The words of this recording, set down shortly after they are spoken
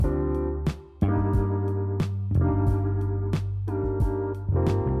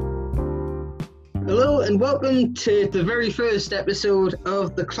Hello and welcome to the very first episode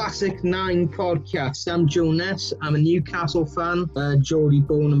of the Classic 9 podcast. I'm Joe Ness, I'm a Newcastle fan, Geordie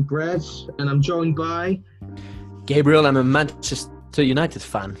born and bred, and I'm joined by... Gabriel, I'm a Manchester United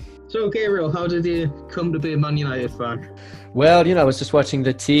fan. So Gabriel, how did you come to be a Man United fan? Well, I was just watching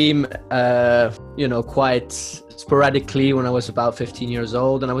the team, quite sporadically when I was about 15 years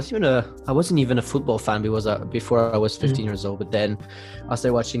old, and I wasn't even a football fan before I was 15 years old. But then I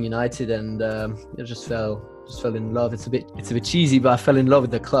started watching United, and I just fell in love. It's a bit cheesy, but I fell in love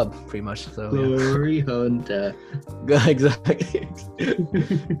with the club pretty much. So Glory Hunter. Exactly.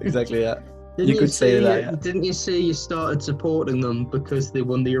 Exactly. Yeah. You could say that. Yeah. Didn't you say you started supporting them because they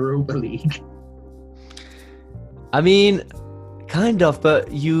won the Europa League? I mean, kind of,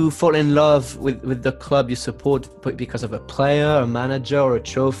 but you fall in love with the club you support because of a player, a manager, or a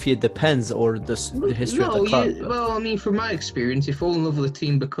trophy. It depends, or the history of the club. From my experience, you fall in love with a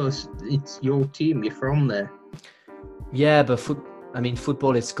team because it's your team. You're from there. Yeah, but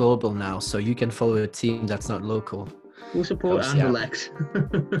football is global now, so you can follow a team that's not local. We'll support Anderlecht.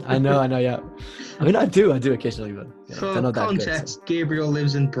 I know, yeah. I mean, I do occasionally, but for context, Gabriel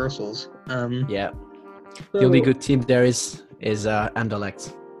lives in Brussels. Yeah. The only good team there is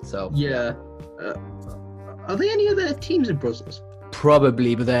Anderlecht. So yeah. Are there any other teams in Brussels?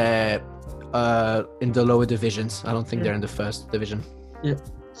 Probably, but they're in the lower divisions. I don't think they're in the first division. Yeah.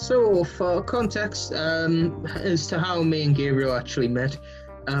 So for context, as to how me and Gabriel actually met,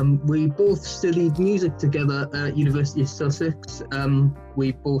 we both studied music together at University of Sussex.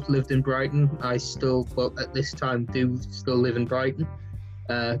 We both lived in Brighton. I still, at this time, do still live in Brighton.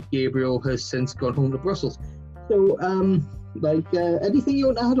 Gabriel has since gone home to Brussels. So, anything you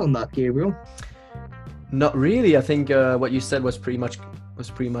want to add on that, Gabriel? Not really. I think what you said was pretty much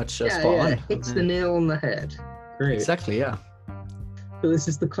spot on. Hits the nail on the head. Great. Exactly. Yeah. So this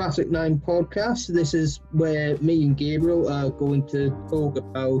is the Classic 9 podcast. This is where me and Gabriel are going to talk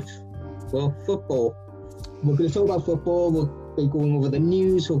about, football. We're going to talk about football. We'll be going over the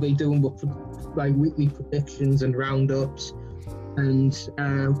news. We'll be doing weekly predictions and roundups. And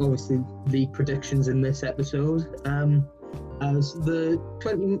obviously the predictions in this episode, as the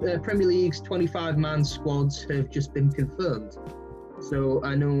Premier League's 25-man squads have just been confirmed. So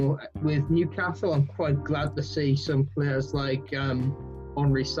I know with Newcastle, I'm quite glad to see some players like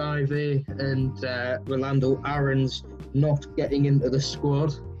Henri Saivet and Rolando Aarons not getting into the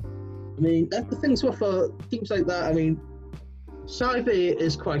squad. I mean, the things were for teams like that. I mean, Saivet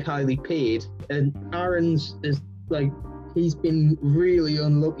is quite highly paid, and Aarons is he's been really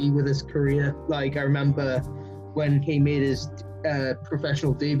unlucky with his career. I remember when he made his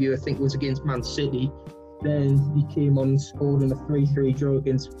professional debut, I think it was against Man City. Then he came on and scored in a 3-3 draw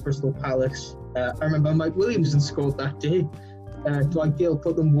against Crystal Palace. I remember Mike Williamson scored that day. Dwight Gale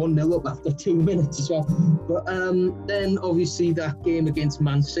put them 1-0 up after 2 minutes as well. But then obviously that game against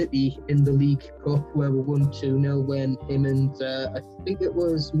Man City in the League Cup where we won 2-0 when him and I think it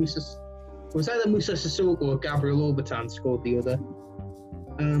was either Moussa Sissoko or Gabriel Obertan scored the other.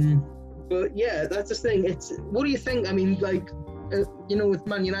 But yeah, that's the thing. What do you think? I mean, with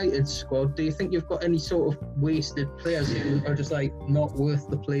Man United's squad, do you think you've got any sort of wasted players who are just not worth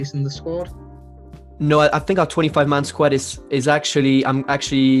the place in the squad? No, I think our 25-man squad is actually, I'm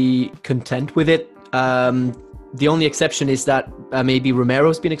actually content with it. The only exception is that maybe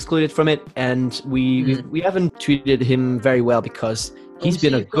Romero's been excluded from it, and we haven't treated him very well because he's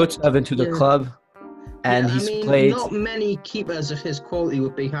been a good servant to the club, and he's played. Not many keepers of his quality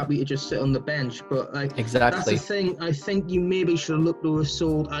would be happy to just sit on the bench, but exactly. That's the thing. I think you maybe should look to have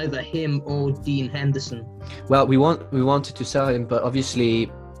sold either him or Dean Henderson. Well, we wanted to sell him, but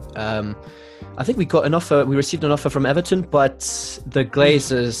obviously, I think we got an offer. We received an offer from Everton, but the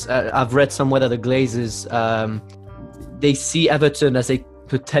Glazers. I've read somewhere that the Glazers they see Everton as a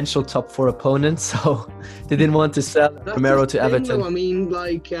potential top 4 opponent, so they didn't want to sell Romero to Everton. Though. I mean,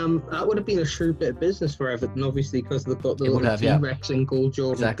 that would have been a shrewd bit of business for Everton, obviously, because they've got the little T-Rex in goal,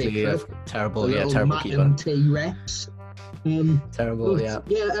 Jordan Pickford. Exactly, terrible keeper. T-Rex. Terrible, yeah.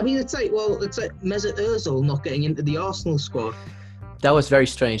 Yeah, I mean, it's like Mesut Ozil not getting into the Arsenal squad. That was very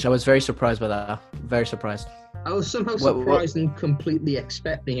strange. I was very surprised by that. Very surprised. I was somehow surprised and completely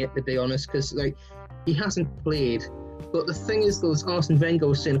expecting it, to be honest, because he hasn't played. But the thing is, though, as Arsene Wenger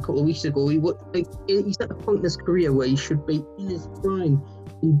was saying a couple of weeks ago, he's at a point in his career where he should be in his prime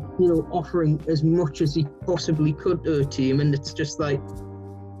and, offering as much as he possibly could to a team, and it's just they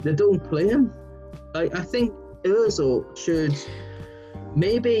don't play him. I think Ozil should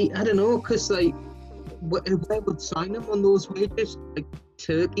maybe, I don't know, because where would sign him on those wages?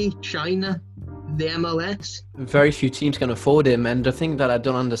 Turkey, China, the MLS. Very few teams can afford him, and the thing that I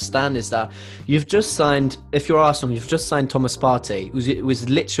don't understand is that you've just signed, if you're Arsenal, you've just signed Thomas Partey, who's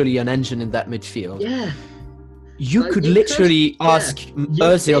literally an engine in that midfield. Yeah. You Like, could you literally could- ask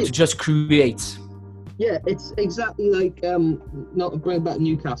Ozil to just create. Yeah, it's exactly like, not to bring back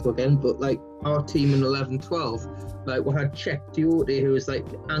Newcastle again, but like our team in 11-12, like we had Czech Diordi, who was like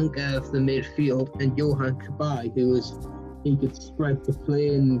the anchor of the midfield, and Johan Kabay, he could spread the play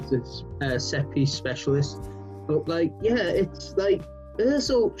and a set piece specialist. But like, yeah, it's like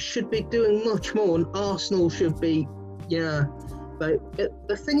Ozil should be doing much more, and Arsenal should be, like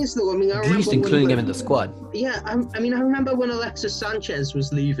the thing is though, I mean, I At remember least including him in the squad. Yeah, I mean, I remember when Alexis Sanchez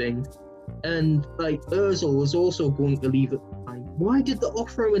was leaving, and like Ozil was also going to leave at the time. Why did they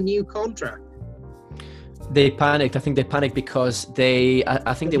offer him a new contract? They panicked. I think they panicked because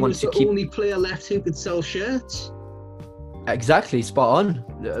I think they wanted to He was the keep. only player left who could sell shirts. Exactly, spot on.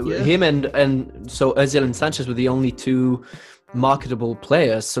 Yeah. Him and so Ozil and Sanchez were the only two marketable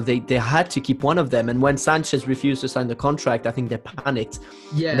players, so they had to keep one of them. And when Sanchez refused to sign the contract, I think they panicked.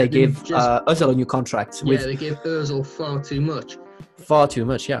 Yeah, And they gave just, Ozil a new contract with they gave Ozil far too much. far too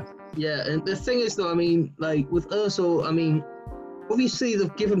much. Yeah, Yeah, and the thing is though, I mean, like with Ozil, I mean, obviously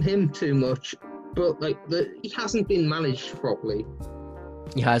they've given him too much, but like he hasn't been managed properly.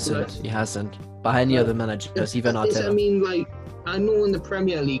 he hasn't. He hasn't. By any other managers, even I Arteta. mean, like, I know in the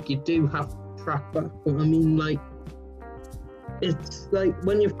Premier League you do have to track back, but I mean, like, it's like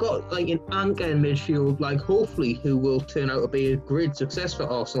when you've got like an anchor in midfield, like hopefully who will turn out to be a great success for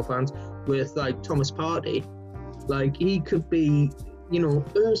Arsenal fans with like Thomas Partey, like he could be,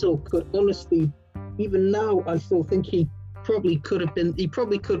 Ozil could honestly, even now I still think he probably could be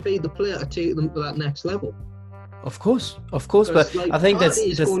the player to take them to that next level. Of course, but Like, I think Partey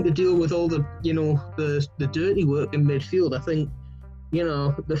is that's going to deal with all the, the dirty work in midfield. I think,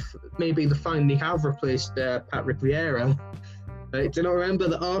 maybe they finally have replaced Patrick Vieira. Like, do you not remember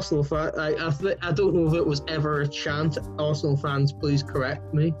the Arsenal fan? I don't know if it was ever a chant. Arsenal fans, please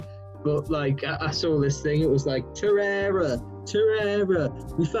correct me. But like, I saw this thing. It was like Torreira.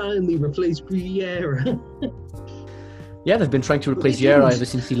 We finally replaced Vieira. yeah, they've been trying to replace they Vieira didn't. ever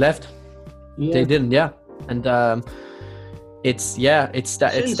since he left. Yeah. They didn't, yeah, and it's Since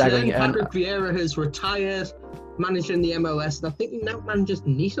staggering. then, And Patrick Vieira has retired, managing the MLS, and I think he now manages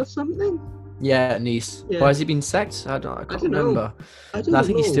Nice or something. yeah, Nice. Yeah. Why has he been sacked? I can't don't know. remember. I don't No, I know.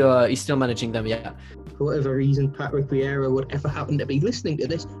 think he's still managing them. Yeah. For whatever reason, Patrick Vieira would ever happen to be listening to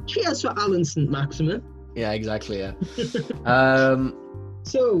this. Cheers for Alan St. Maximin. Yeah, exactly. Yeah.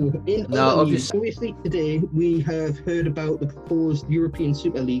 So, in No, other news, obviously- obviously today we have heard about the proposed European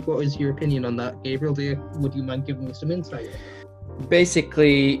Super League. What is your opinion on that, Gabriel? Would you mind giving us some insight?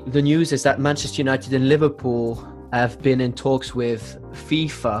 Basically, the news is that Manchester United and Liverpool have been in talks with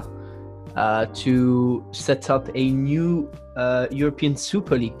FIFA to set up a new European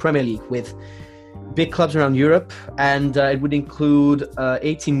Super League, Premier League, with big clubs around Europe, and it would include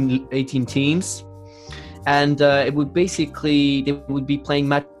 18 teams. And it would basically, they would be playing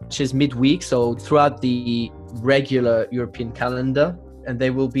matches midweek, so throughout the regular European calendar, and they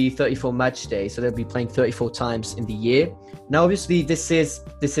will be 34 match days, so they'll be playing 34 times in the year. Now, obviously, this is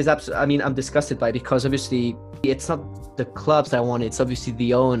absolutely, I mean, I'm disgusted by it because obviously it's not the clubs that want it, it's obviously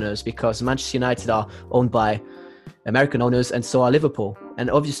the owners, because Manchester United are owned by American owners, and so are Liverpool. And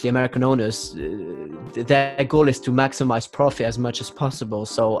obviously, American owners, their goal is to maximize profit as much as possible.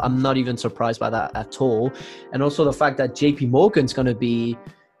 So I'm not even surprised by that at all. And also the fact that JP Morgan's going to be,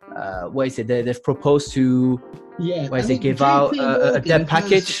 they've proposed to, give out a debt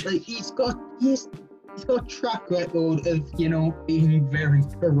package. He's got track record of being very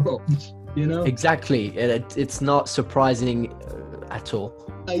corrupt. Exactly. It's not surprising at all.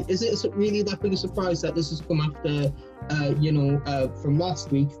 Is it really that big a surprise that this has come after, from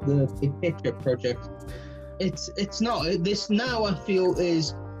last week, the Big Picture project? It's not. This now I feel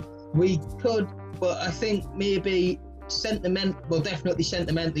is we could, but I think maybe definitely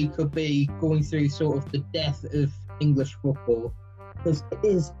sentimentally could be going through sort of the death of English football, because it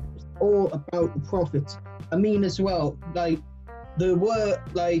is all about the profits. I mean, as well, like, there were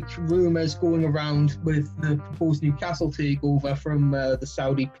rumours going around with the proposed Newcastle takeover from the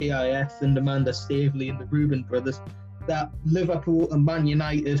Saudi PIF and Amanda Staveley and the Reuben brothers, that Liverpool and Man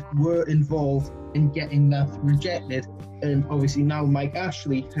United were involved in getting that rejected. And obviously now Mike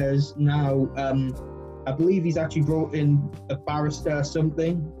Ashley has now, I believe he's actually brought in a barrister or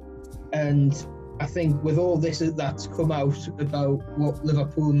something, and I think with all this that's come out about what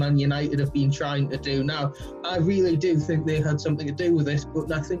Liverpool and Man United have been trying to do now, I really do think they had something to do with this.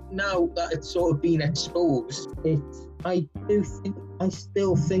 But I think now that it's sort of been exposed, I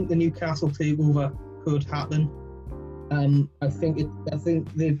still think the Newcastle takeover could happen. I think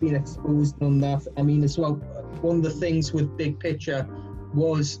they've been exposed on that. I mean, as well, one of the things with Big Picture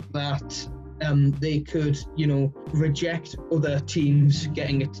was that they could, reject other teams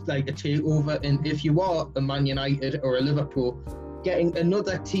getting a takeover. And if you are a Man United or a Liverpool, getting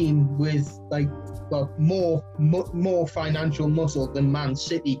another team with more financial muscle than Man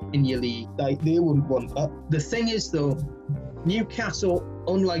City in your league, they wouldn't want that. The thing is, though, Newcastle,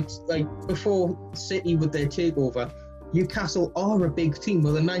 unlike before City with their takeover, Newcastle are a big team.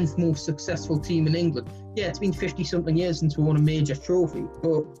 We're the 9th most successful team in England. Yeah, it's been 50-something years since we won a major trophy,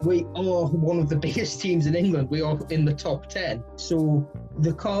 but we are one of the biggest teams in England. We are in the top 10. So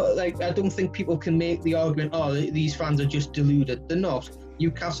I don't think people can make the argument, these fans are just deluded. They're not.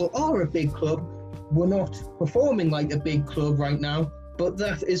 Newcastle are a big club. We're not performing like a big club right now, but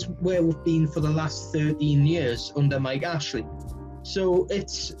that is where we've been for the last 13 years under Mike Ashley. So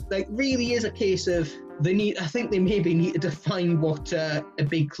it's really is a case of I think they maybe need to define what a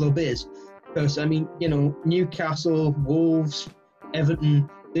big club is. Because, I mean, Newcastle, Wolves, Everton,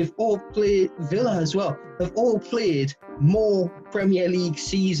 they've all played, Villa as well, they've all played more Premier League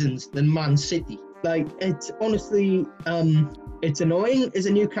seasons than Man City. It's honestly, it's annoying as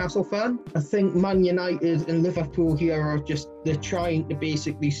a Newcastle fan. I think Man United and Liverpool here are they're trying to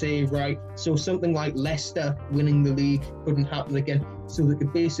basically say, right, so something like Leicester winning the league couldn't happen again. So they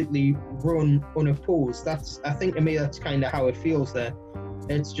could basically run unopposed. I think to me, that's kind of how it feels there.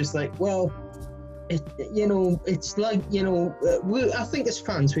 It's just I think as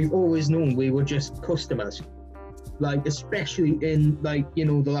fans, we've always known we were just customers. Especially in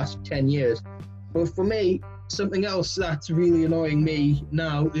the last 10 years. But for me, something else that's really annoying me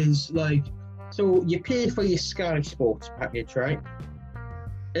now is so you pay for your Sky Sports package, right?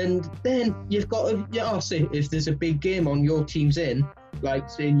 And then you've got to, say if there's a big game on, your team's in,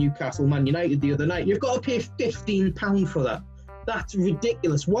 say Newcastle Man United the other night, you've got to pay £15 for that. That's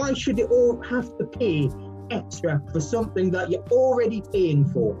ridiculous. Why should you all have to pay extra for something that you're already paying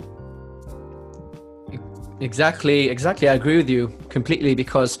for? Exactly. I agree with you completely,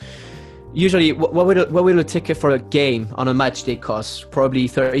 because usually what will a ticket for a game on a match day cost? Probably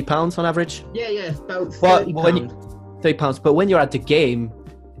 £30 on average? Yeah, about £30. £30. But when you're at the game,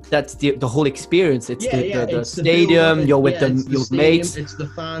 that's the whole experience. It's the stadium, you're with your mates. It's the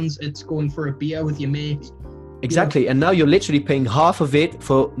fans, it's going for a beer with your mates. Exactly, and now you're literally paying half of it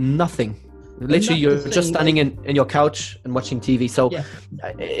for nothing. Literally, you're just standing in your couch and watching TV. So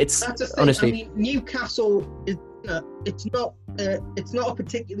it's honestly. I mean, Newcastle is it's not a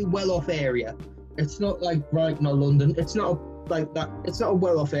particularly well-off area. It's not like Brighton or London. It's not like that. It's not a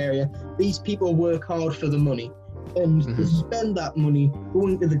well-off area. These people work hard for the money, and to spend that money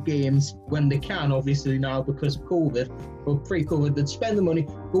going to the games when they can, obviously now because of COVID, but pre-COVID, they'd spend the money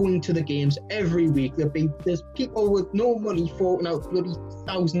going to the games every week. There's people with no money forking out bloody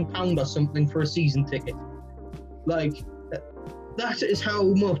 £1,000 or something for a season ticket. That is how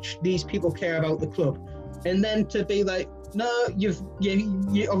much these people care about the club. And then to be like, no, you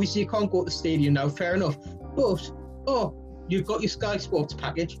obviously you can't go to the stadium now, fair enough. But you've got your Sky Sports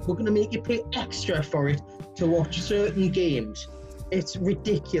package. We're going to make you pay extra for it to watch certain games. It's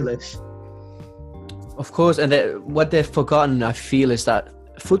ridiculous. Of course, and what they've forgotten, I feel, is that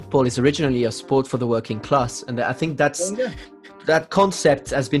football is originally a sport for the working class, and I think that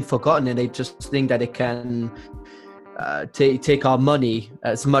concept has been forgotten, and they just think that they can take our money,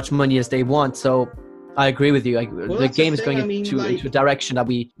 as much money as they want. So I agree with you. The game is going into a direction that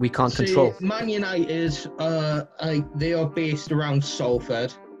we can't control. Man United, they are based around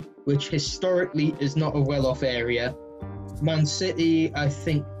Salford, which historically is not a well-off area. Man City, I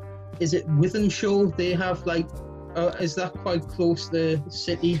think, is it Wythenshawe? They have is that quite close to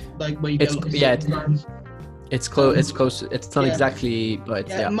City? Where you get it's close. It's close. It's not exactly, but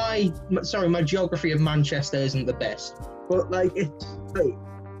yeah. My geography of Manchester isn't the best, but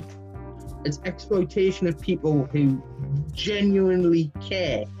it's exploitation of people who genuinely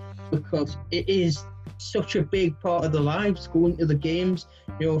care, because it is such a big part of their lives, going to the games,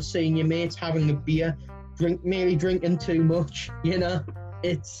 seeing your mates, having a beer, drinking too much,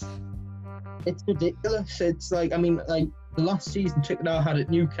 it's ridiculous. It's the last season ticket I had at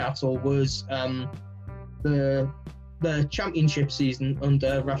Newcastle was the championship season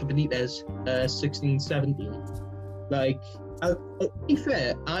under Rafa Benitez, 16-17. To be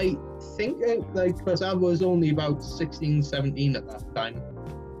fair, I think because I was only about 16, 17 at that time,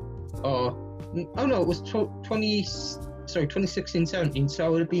 or Oh no, it was 2016-17. So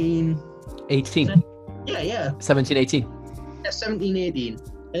it would have been 18. Yeah. 17-18. Yeah, 17-18.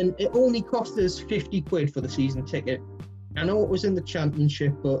 And it only cost us 50 quid for the season ticket. I know it was in the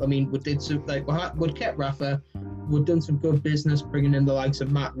championship, but I mean, we did some, like, we'd kept Rafa. We'd done some good business, bringing in the likes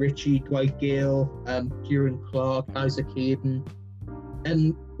of Matt Ritchie, Dwight Gale, Kieran Clark, Isaac Hayden.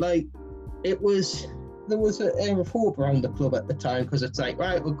 And, like, there was a air of hope around the club at the time, because it's like,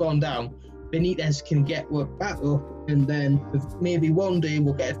 right, we've gone down. Benitez can get work back up, and then maybe one day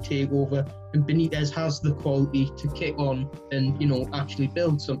we'll get a takeover, and Benitez has the quality to kick on and, you know, actually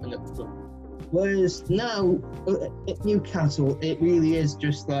build something at the club. Whereas now at Newcastle, it really is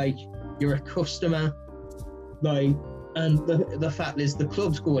just like you're a customer, like, and the fact is the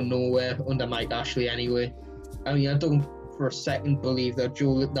club's going nowhere under Mike Ashley anyway. I mean, I don't for a second believe that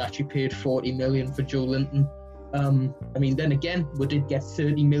Joe Linton actually paid 40 million for Joe Linton. I mean, then again, we did get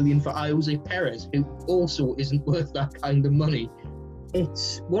 30 million for Jose Perez, who also isn't worth that kind of money.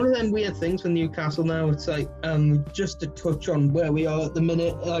 It's one of them weird things with Newcastle now. It's like, just to touch on where we are at the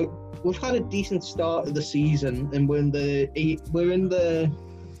minute, like, we've had a decent start of the season, and we're in the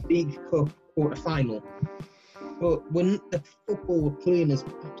League Cup quarter-final. But when the football we're playing is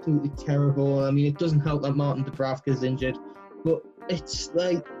absolutely terrible. I mean, it doesn't help that Martin Dubravka's injured, but it's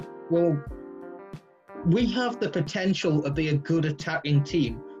like, well, we have the potential to be a good attacking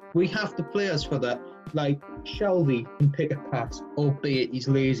team. We have the players for that. Like, Shelvey can pick a pass, albeit he's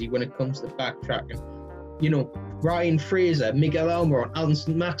lazy when it comes to backtracking. You know, Ryan Fraser, Miguel Almiron, Alan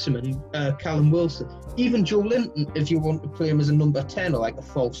St-Maximin, Callum Wilson, even Joe Linton, if you want to play him as a number 10 or like a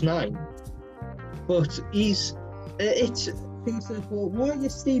false 9. But it's things like, well, why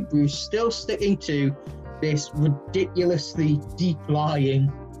is Steve Bruce still sticking to this ridiculously deep-lying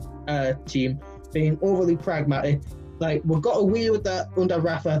team, being overly pragmatic? Like, we got away with that under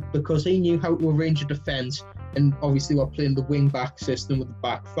Rafa because he knew how to arrange a defence, and obviously we're playing the wing-back system with the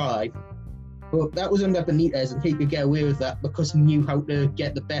back 5. But that was under Benitez, and he could get away with that because he knew how to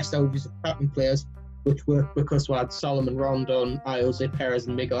get the best out of his attacking players, which worked because we had Solomon Rondon, Jose Perez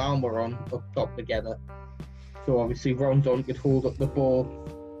and Miguel Almiron up top together. So obviously Rondon could hold up the ball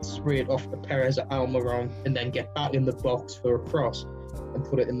straight off the Perez at Almiron and then get back in the box for a cross and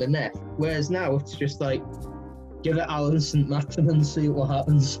put it in the net. Whereas now it's just like, give it Alan St-Maximin and see what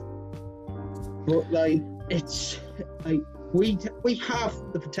happens. But like, it's like, we have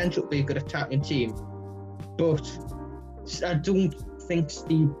the potential to be a good attacking team, but I don't think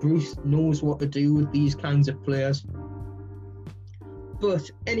Steve Bruce knows what to do with these kinds of players.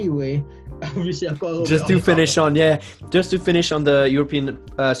 But anyway, obviously I've got a little just to finish on the European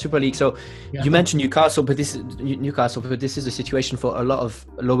Super League. So you mentioned Newcastle, but this is a situation for a lot of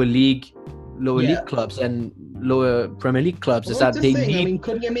lower league clubs and lower Premier League clubs. Well, is that they need? I mean,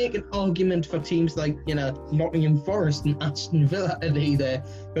 could you make an argument for teams like, you know, Nottingham Forest and Aston Villa to be there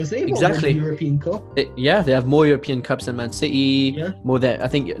because they won the European Cup? They have more European Cups than Man City. Yeah. More than, I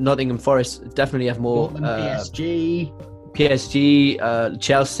think Nottingham Forest definitely have more. PSG,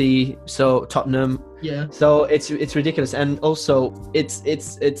 Chelsea, so Tottenham. Yeah. So it's ridiculous, and also it's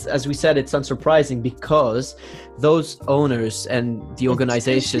as we said, it's unsurprising because those owners and the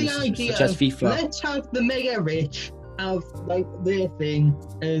organizations such as FIFA. Let's have the mega rich have like their thing,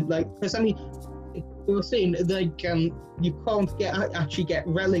 like, because I mean, they were saying like you can't get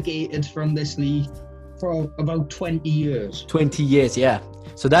relegated from this league for about 20 years. 20 years, yeah.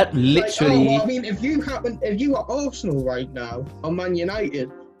 So that literally. Like, I mean, if you are Arsenal right now or Man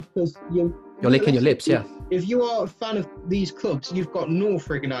United, because you're licking your lips, yeah. If you are a fan of these clubs, you've got no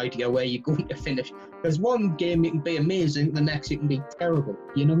friggin' idea where you're going to finish. Because one game it can be amazing, the next it can be terrible,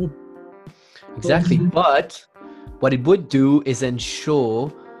 you know? Exactly, but what it would do is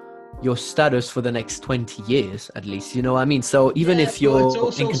ensure your status for the next 20 years, at least, you know what I mean? So even if you're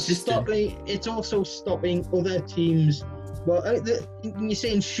inconsistent... It's also stopping other teams... Well, you're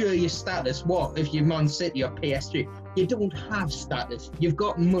saying ensure your status. What if you're Man City or PSG? You don't have status. You've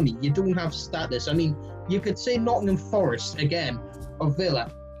got money. You don't have status. I mean, you could say Nottingham Forest again, or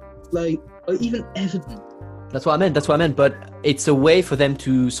Villa, like, or even Everton. That's what I meant. But it's a way for them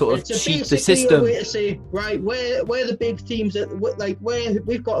to sort of cheat the system. A way to say, right, where the big teams that like where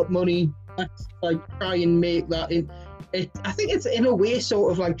we've got money, let's like try and make that. I think it's in a way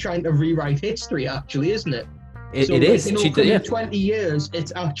sort of like trying to rewrite history, actually, isn't it? It is. You know, 20 years,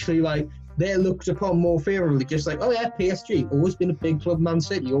 it's actually like they're looked upon more favourably. Just like, oh yeah, PSG, always been a big club. Man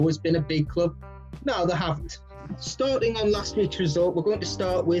City, always been a big club. No, they haven't. Starting on last week's result, we're going to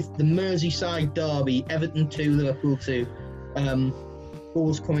start with the Merseyside derby, Everton 2, Liverpool 2.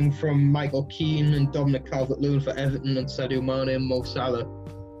 Goals coming from Michael Keane and Dominic Calvert-Lewin for Everton, and Sadio Mane and Mo Salah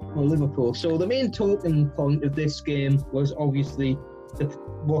Well, Liverpool. So the main talking point of this game was obviously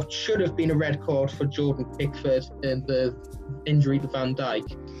what should have been a red card for Jordan Pickford and the injury to Van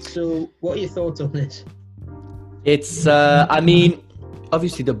Dijk. So what are your thoughts on this? It's, I mean,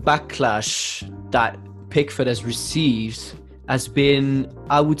 obviously the backlash that Pickford has received has been,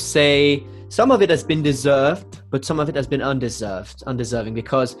 I would say, some of it has been deserved, but some of it has been undeserving,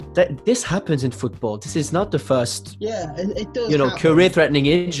 because this happens in football. This is not the first, it does, career-threatening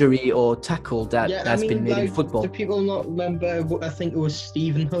injury or tackle that has been made in football. Do people not remember? I think it was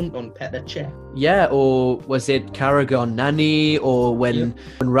Stephen Hunt on Petr Cech. Yeah, or was it Carragher on Nani, or when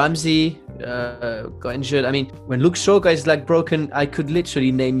Ramsey got injured? I mean, when Luke Shaw got his broken, I could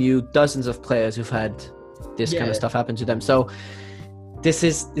literally name you dozens of players who've had this kind of stuff happen to them. So this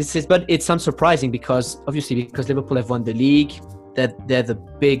is, but it's unsurprising because Liverpool have won the league, that they're the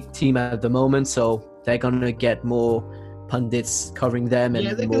big team at the moment, so they're gonna get more pundits covering them and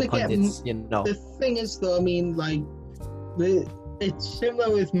more pundits. The thing is, though, I mean, it's similar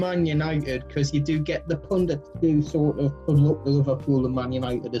with Man United, because you do get the pundits do sort of put up Liverpool and Man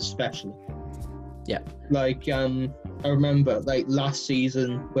United especially. Yeah. I remember last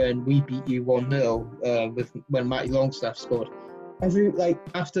season when we beat you 1-0 when Matty Longstaff scored.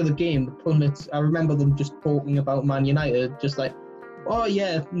 After the game, the pundits, I remember them just talking about Man United, just oh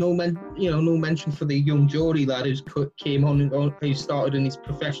yeah, no mention for the young Geordie lad came on who started in his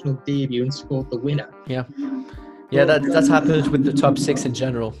professional debut and scored the winner. Yeah, that's happened with the top six in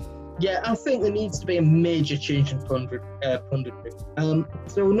general. Yeah, I think there needs to be a major change in punditry.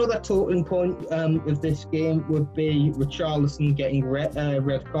 So another talking point of this game would be Richarlison getting red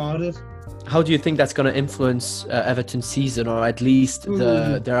carded. How do you think that's going to influence Everton's season, or at least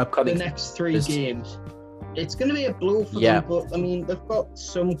their upcoming... The next three games. It's going to be a blow for them, but I mean, they've got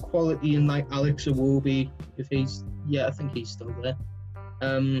some quality in Alex Iwobi, I think he's still there.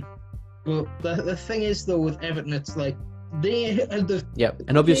 But the thing is, though, with Everton, it's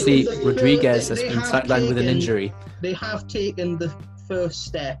and obviously Rodriguez has been sidelined with an injury. They have taken the first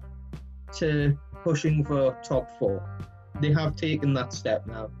step to pushing for top four. They have taken that step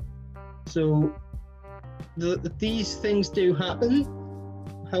now. So these things do happen.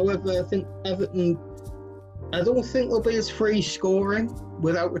 However, I think Everton, I don't think they'll be as free scoring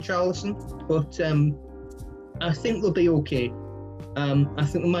without Richarlison, but I think they'll be okay. I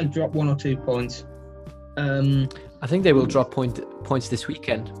think they might drop 1 or 2 points. I think they will drop points this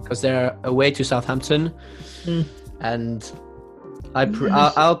weekend because they're away to Southampton, and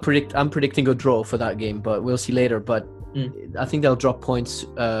I'm predicting a draw for that game, but we'll see later. But I think they'll drop points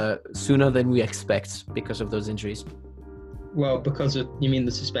sooner than we expect because of those injuries. Well, because you mean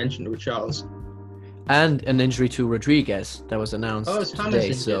the suspension to Richarlison? And an injury to Rodriguez that was announced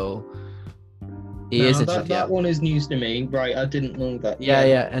today. So that one is news to me. Right, I didn't know that.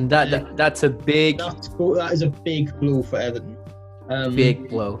 Yeah, and that's a big... That is a big blow for Everton. Big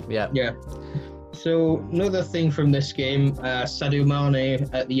blow, yeah. Yeah. So another thing from this game, Sadio Mane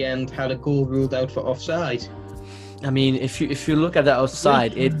at the end had a goal ruled out for offside. I mean, if you look at that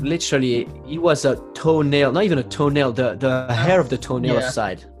offside, it literally, it was a toenail, not even a toenail, the hair of the toenail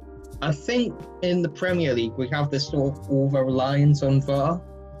offside. I think in the Premier League we have this sort of over-reliance on VAR.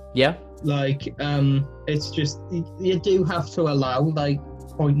 Yeah. It's just, you do have to allow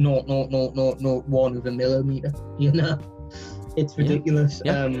 0.00001 of a millimeter, It's ridiculous.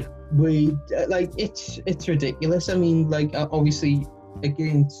 Yeah. It's ridiculous. I mean, obviously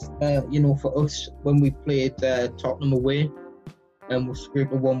against, for us, when we played Tottenham away and we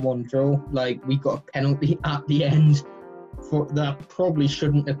scraped a 1-1 draw, we got a penalty at the end for that probably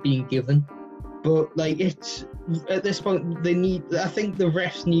shouldn't have been given. But it's at this point I think the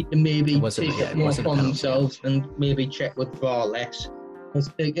refs need to maybe take it more upon themselves and maybe check with VAR less. Because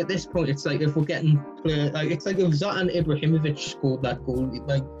at this point, it's if we're getting players, it's if Zlatan Ibrahimovic scored that goal,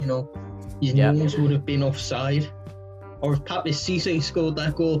 his nose would have been offside. Or if Pape Cisse scored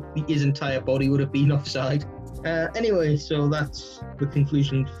that goal, his entire body would have been offside. Anyway, so that's the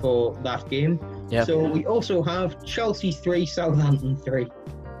conclusion for that game. Yep. So we also have Chelsea 3, Southampton 3.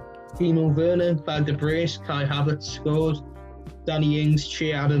 Timo Werner bagged a brace, Kai Havertz scored, Danny Ings,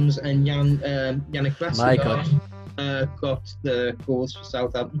 Che Adams and Yannick Vestergaard got the goals for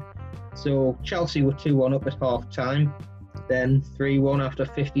Southampton. So Chelsea were 2-1 up at half-time, then 3-1 after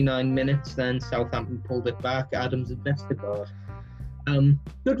 59 minutes, then Southampton pulled it back, Adams and Vestergaard.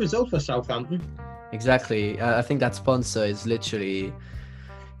 Good result for Southampton. Exactly. I think that sponsor is literally,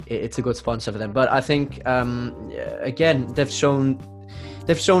 it's a good sponsor for them. But I think, again, they've shown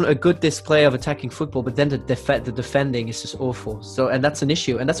a good display of attacking football, but then the defending is just awful. So, and that's an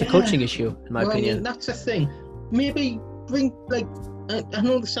issue, and that's a coaching issue, in my opinion. I mean, that's the thing. Maybe bring I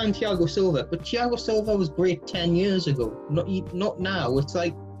know the signed Thiago Silva, but Thiago Silva was great 10 years ago. Not now. It's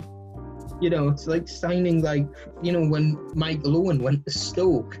like, it's like signing when Michael Owen went to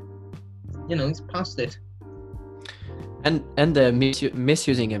Stoke. It's past it. And they're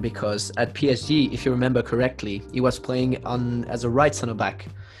misusing him because at PSG, if you remember correctly, he was playing as a right centre back,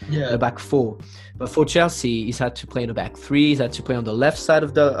 the back four. But for Chelsea, he's had to play in the back three. He's had to play on the left side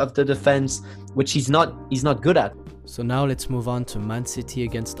of the defense, which he's not good at. So now let's move on to Man City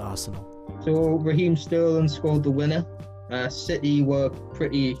against Arsenal. So Raheem Sterling scored the winner. City were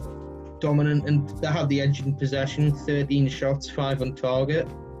pretty dominant and they had the edge in possession. 13 shots, 5 on target.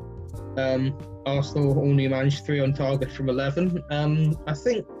 Arsenal only managed 3 on target from 11. I'm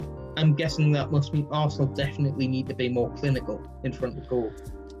guessing that must mean Arsenal definitely need to be more clinical in front of goal.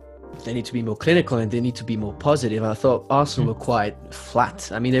 They need to be more clinical and they need to be more positive. I thought Arsenal were quite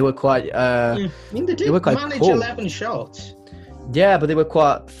flat. I mean, they were quite. They did manage poor. 11 shots. Yeah, but they were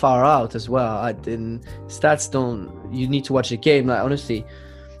quite far out as well. Stats don't. You need to watch the game. Like honestly.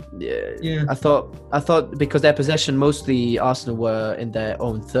 Yeah. I thought because their possession mostly Arsenal were in their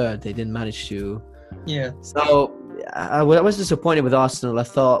own third, they didn't manage to. Yeah. So I was disappointed with Arsenal. I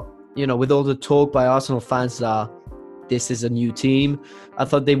thought, with all the talk by Arsenal fans that this is a new team, I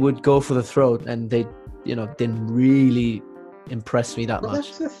thought they would go for the throat, and they, didn't really impress me that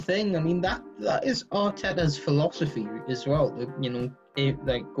much. That's the thing. I mean, that is Arteta's philosophy as well. Go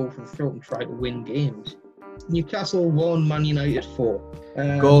for the throat and try to win games. Newcastle 1, Man United 4.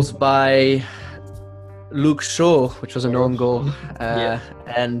 Goals by Luke Shaw, which was an own goal,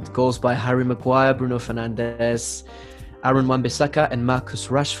 and goals by Harry Maguire, Bruno Fernandes, Aaron Wan-Bissaka, and Marcus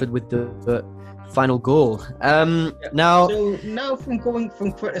Rashford with the final goal. Now from going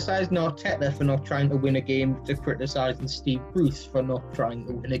from criticising Arteta for not trying to win a game to criticising Steve Bruce for not trying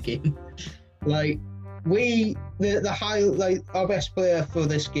to win a game, our best player for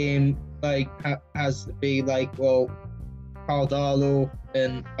this game has to be Karl Darlow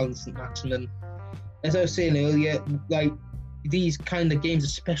and Alan St-Maximin. As I was saying earlier, these kind of games,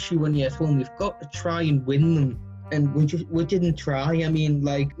 especially when you're at home, you've got to try and win them. And we didn't try. I mean,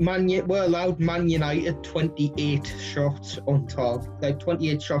 we're allowed Man United 28 shots on target,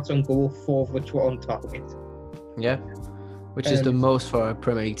 28 shots on goal, 4 of which were on target. Yeah, which is the most for a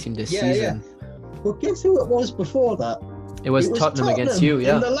Premier League team this season. Yeah. But guess who it was before that? It was Tottenham against you,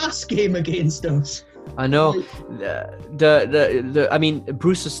 yeah. In the last game against us. I know. I mean,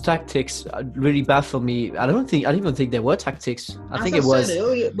 Bruce's tactics really baffled me. I don't even think there were tactics. I think it was.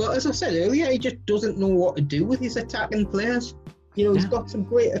 As I said earlier, he just doesn't know what to do with his attacking players. He's got some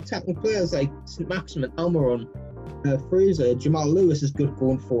great attacking players like St-Maximin, Almiron, Fraser, Jamal Lewis is good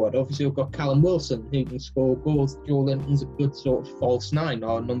going forward. Obviously, we've got Callum Wilson who can score goals. Joe Linton's a good sort of false 9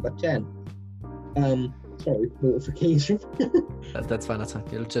 or number 10. Sorry, notification. That's fine. That's fine.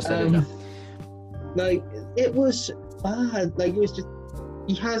 You'll just let it know. It was bad. It was just,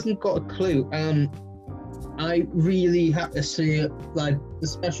 he hasn't got a clue. I really had to say,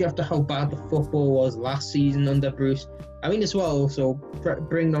 especially after how bad the football was last season under Bruce. I mean, as well, also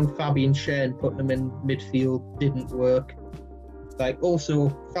bringing on Fabian Schär and putting him in midfield didn't work. Also,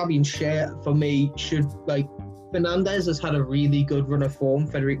 Fabian Schär for me should Fernandes has had a really good run of form,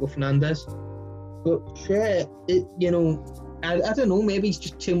 Federico Fernandes. But Schär, I don't know, maybe he's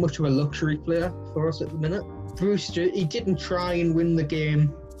just too much of a luxury player for us at the minute. Bruce, he didn't try and win the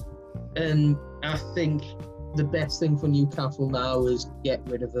game, and I think the best thing for Newcastle now is get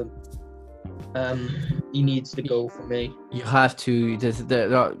rid of him. He needs to go for me. You have to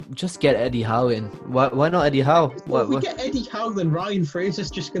just get Eddie Howe in. Why not Eddie Howe? If we get Eddie Howe, then Ryan Fraser's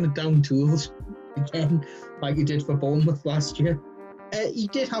just going to down tools again, like he did for Bournemouth last year. He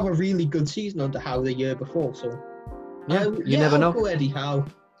did have a really good season under Howe the year before, so you never know. I'll go Eddie Howe.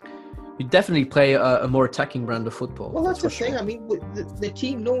 You definitely play a more attacking brand of football. Well, that's the thing. Sure. I mean, the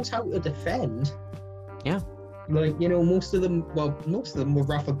team knows how to defend. Yeah. Most of them were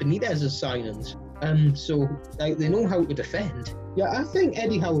Rafa Benitez's signings. So they know how to defend. Yeah, I think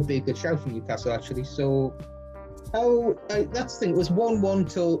Eddie Howe would be a good shout for Newcastle, actually. So, that's the thing. It was 1-1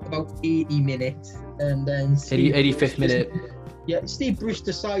 till about 80 minutes, and then 85th minute. Yeah, Steve Bruce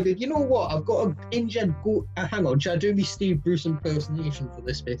decided, you know what? I've got an injured goal. Hang on, should I do my Steve Bruce impersonation for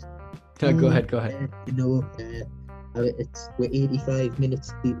this bit? Go ahead. We're 85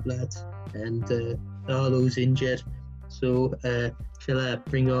 minutes deep, lads, and Darlow's injured. So, shall I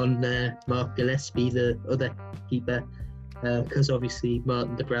bring on Mark Gillespie, the other keeper? Because obviously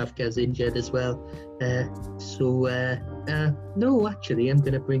Martin Dubravka's injured as well. No, actually, I'm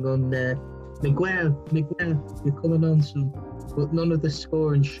going to bring on Miguel, you're coming on soon. But none of the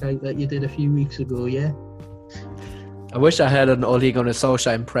scoring shite that you did a few weeks ago, yeah? I wish I had an Ole Gunnar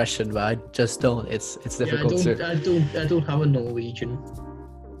Solskjaer impression, but I just don't. It's difficult I don't have a Norwegian.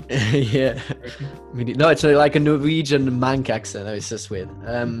 Yeah. I mean, no, it's like a Norwegian Manc accent. It's just weird.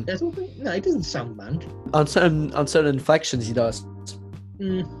 I don't think, no, it doesn't sound Manc. On certain inflections, he does.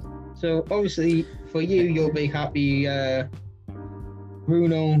 So obviously, for you, you'll be happy.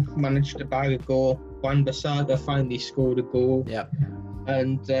 Bruno managed to bag a goal. Wan-Bissaka finally scored a goal. Yeah.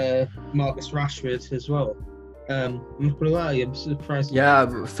 And Marcus Rashford as well. I'm not gonna lie, I'm surprised.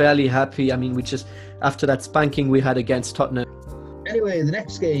 Yeah, fairly happy. I mean, we just after that spanking we had against Tottenham. Anyway, the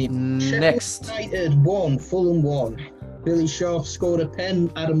next game. Next. Sheffield United 1, Fulham 1. Billy Sharp scored a pen.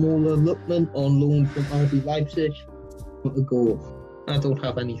 Ademola Lookman on loan from RB Leipzig. What a goal. I don't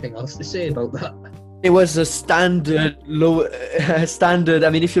have anything else to say about that. It was a standard standard. I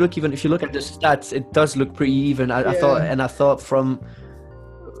mean, if you look at the stats, it does look pretty even. I thought from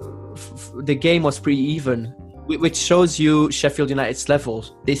the game was pretty even, which shows you Sheffield United's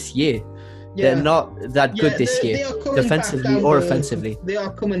levels this year. Yeah. They're not that good this year, defensively or offensively. They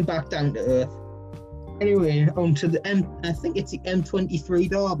are coming back down to earth. Anyway, on to the I think it's the M23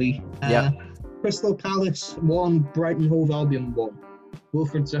 derby. Crystal Palace 1, Brighton Hove Albion 1.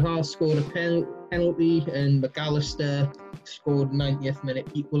 Wilfred Zaha scored a penalty and McAllister scored 90th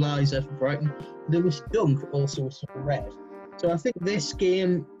minute equaliser for Brighton. Lewis Dunk also saw red. So I think this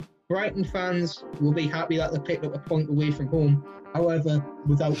game, Brighton fans will be happy that they picked up a point away from home. However,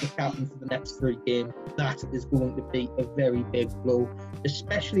 without the captain for the next 3 games, that is going to be a very big blow,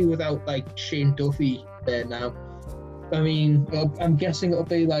 especially without like Shane Duffy there now. I mean, I'm guessing it'll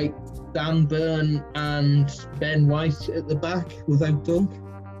be like Dan Burn and Ben White at the back without Dunk.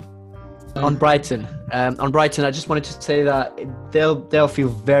 On Brighton, I just wanted to say that they'll feel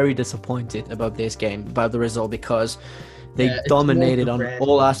very disappointed about this game, about the result, because they dominated on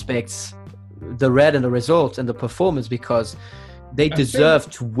all aspects, the red and the result and the performance, because they deserve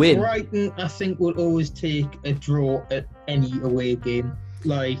to win. Brighton, I think, will always take a draw at any away game.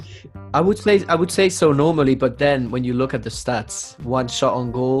 Like, I would say so normally, but then when you look at the stats, 1 shot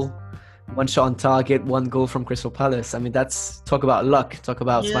on goal, 1 shot on target, 1 goal from Crystal Palace. I mean, that's talk about luck, talk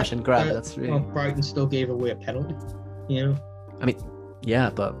about smash and grab. That's really. Well, Brighton still gave away a penalty, you know. I mean,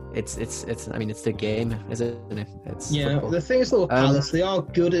 yeah, but it's. I mean, it's the game, isn't it? It's football. The thing is, though, Palace, they are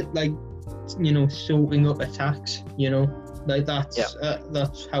good at sorting up attacks. You know, like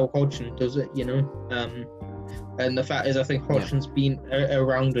that's how Hodgson does it. You know, and the fact is, I think Hodgson's been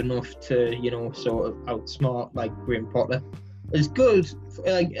around enough to, sort of outsmart like Graham Potter. It's good.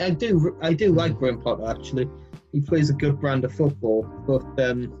 Like I do like Graham Potter, actually. He plays a good brand of football, but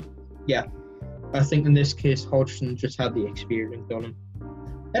I think in this case Hodgson just had the experience on him.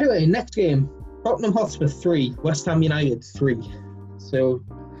 Anyway, next game, Tottenham Hotspur 3, West Ham United 3. So,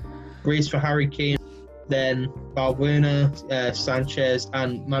 brace for Harry Kane. Then Valbuena, Sanchez,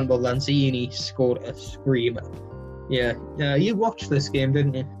 and Manuel Lanzini scored a screamer. Yeah, you watched this game,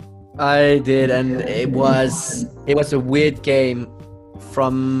 didn't you? I did, and it was a weird game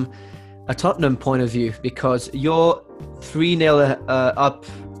from a Tottenham point of view, because you're 3-0 up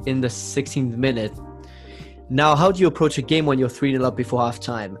in the 16th minute. Now, how do you approach a game when you're 3-0 up before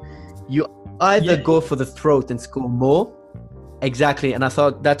half-time? You either go for the throat and score more. Exactly, and I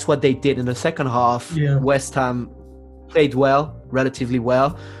thought that's what they did in the second half. Yeah. West Ham played well, relatively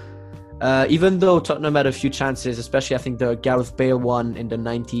well. Even though Tottenham had a few chances, especially I think the Gareth Bale one in the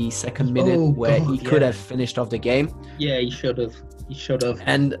 92nd minute where he could have finished off the game. Yeah, he should have.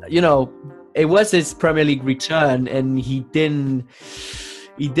 And, it was his Premier League return, and he didn't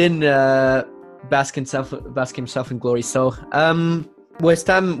bask himself in glory. So, West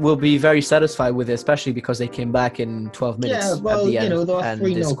Ham will be very satisfied with it, especially because they came back in 12 minutes at the end, and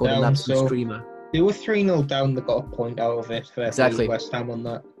they scored an absolute screamer. They were 3-0 down, they got a point out of it. Exactly. West Ham on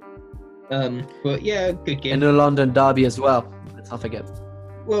that. But yeah, good game. And the London derby as well, let's not forget.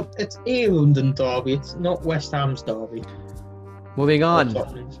 Well, it's a London derby, it's not West Ham's derby. Moving on,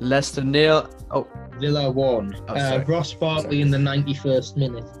 Leicester 0. Villa 1. Ross Barkley in the 91st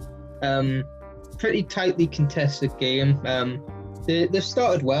minute. Pretty tightly contested game. They've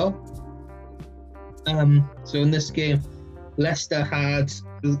started well. So in this game, Leicester had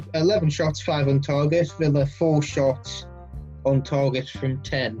 11 shots, 5 on target. Villa 4 shots on target from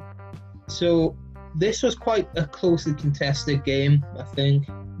 10. So this was quite a closely contested game, I think.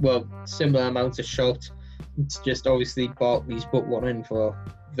 Well, similar amounts of shots. It's just obviously Barkley's put one in for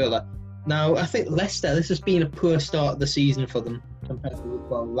Villa. Now, I think Leicester, this has been a poor start of the season for them compared to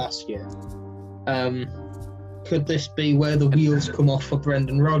last year. Could this be where the wheels come off for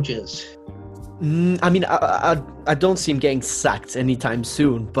Brendan Rodgers? I mean, I don't see him getting sacked anytime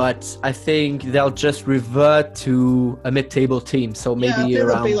soon, but I think they'll just revert to a mid-table team, so maybe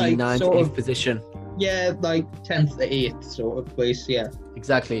around the like 9th, 8th position. Yeah, like 10th to 8th sort of place, yeah.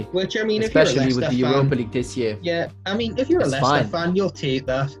 Exactly. Which, I mean, especially if you're a with the Europa League this year. Yeah, I mean, if you're a Leicester fan, you'll take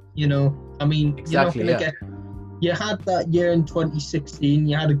that, you know. I mean, exactly, you're not going to get... You had that year in 2016,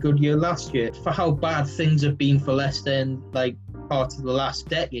 you had a good year last year. For how bad things have been for Leicester in, like, parts of the last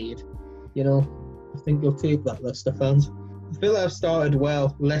decade, you know, I think you'll take that, Leicester fans. Villa have started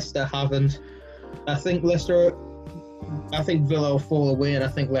well, Leicester haven't. I think Villa will fall away, and I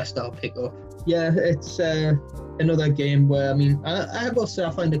think Leicester will pick up. Yeah, it's another game where, I mean, I will say I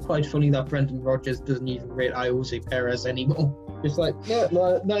find it quite funny that Brendan Rodgers doesn't even rate Jose Perez anymore. It's like, yeah,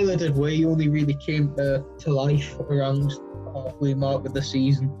 neither did we. He only really came to life around halfway mark of the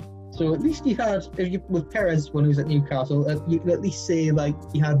season. So at least with Perez when he was at Newcastle, you can at least say like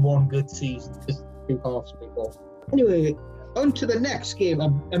he had one good season, just 2 halves before. Anyway, on to the next game.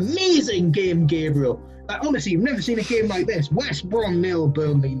 An amazing game, Gabriel. Honestly, you've never seen a game like this. West Brom 0,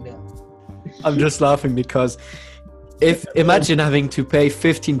 Burnley 0. I'm just laughing because imagine having to pay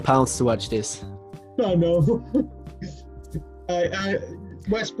 £15 to watch this. I know.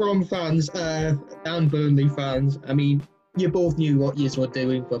 West Brom fans and Burnley fans, I mean, you both knew what you were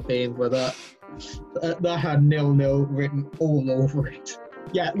doing for paying for that. That had 0-0 written all over it.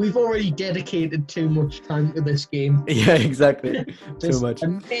 Yeah, we've already dedicated too much time to this game. Yeah, exactly. Too much.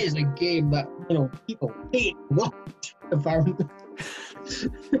 Amazing game that, you know, people hate watch, apparently.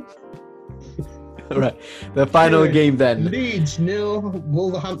 All right, the final game then. Leeds 0,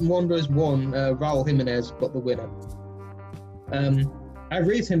 Wolverhampton Wanderers 1. Raul Jimenez got the winner. I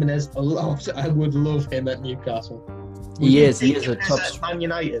rate Jimenez a lot. I would love him at Newcastle. He is a top. At Man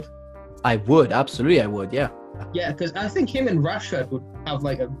United. I would, absolutely, I would, yeah. Yeah, because I think him and Rashford would have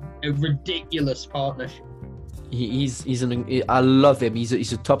like a ridiculous partnership. I love him.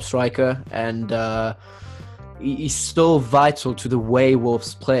 He's a top striker, and he's so vital to the way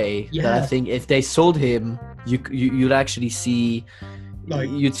Wolves play. Yeah. That I think if they sold him, you'd actually see,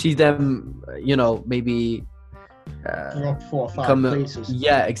 you'd see them, you know, maybe drop 4 or 5 places.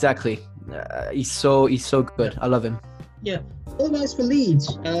 Yeah, exactly. He's so good. I love him. Yeah. Otherwise for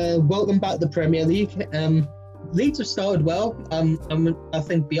Leeds, welcome back to the Premier League. Leeds have started well. I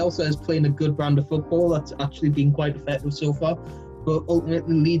think Bielsa is playing a good brand of football that's actually been quite effective so far. But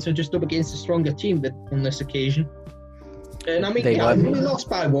ultimately, Leeds are just up against a stronger team on this occasion. And I mean, they lost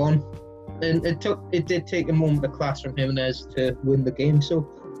by 1, and it did take a moment of class from Jimenez to win the game. So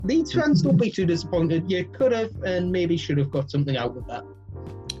Leeds fans, don't be too disappointed. You could have and maybe should have got something out of that.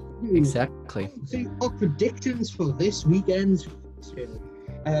 Exactly. So our predictions for this weekend: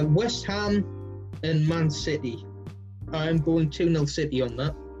 West Ham and Man City. I'm going 2-0 City on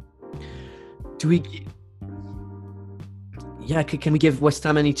that. Do we? Yeah, can we give West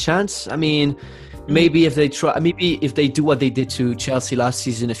Ham any chance? I mean, maybe if they do what they did to Chelsea last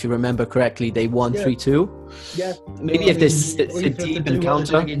season, if you remember correctly, they won 3-2. Yeah. Maybe if they sit deep and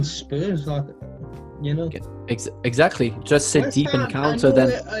counter. Against Spurs, you know. Exactly. Just sit West deep Ham, and counter. Then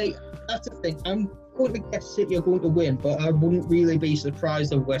that's the thing. I'm going to guess City are going to win, but I wouldn't really be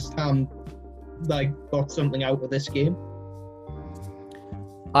surprised if West Ham got something out of this game.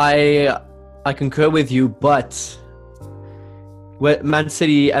 I concur with you, but Man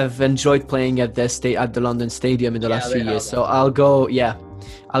City have enjoyed playing at the London Stadium in the last few years, so I'll go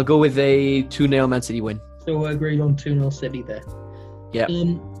with a 2-0 Man City win. So we're agreed on 2-0 City there. Yeah.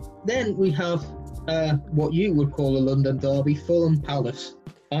 Then we have what you would call a London derby, Fulham Palace.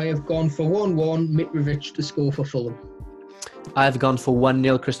 I have gone for 1-1, Mitrovic to score for Fulham. I've gone for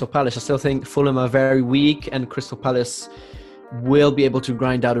 1-0 Crystal Palace. I still think Fulham are very weak, and Crystal Palace will be able to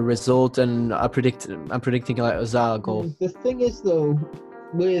grind out a result, and I'm predicting like a Zaha goal. The thing is, though,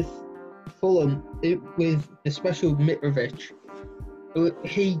 with Fulham, with especially Mitrovic,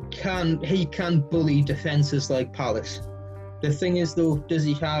 he can bully defences like Palace. The thing is, though, does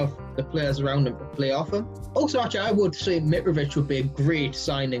he have the players around him to play off him? Also, actually, I would say Mitrovic would be a great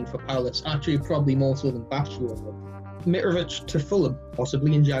signing for Palace. Actually, probably more so than Batshuayi. Mitrovic to Fulham,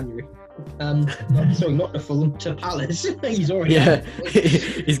 possibly in January. Sorry, not to Fulham, to Palace. He's already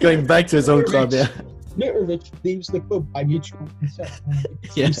he's going back to his own club. Yeah, Mitrovic leaves the club by mutual consent.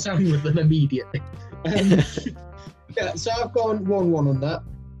 You signed with them immediately. So I've gone 1-1 on that.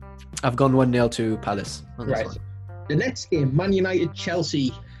 I've gone 1-0 to Palace. Right. The next game, Man United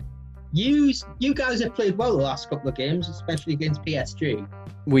Chelsea. You guys have played well the last couple of games, especially against PSG.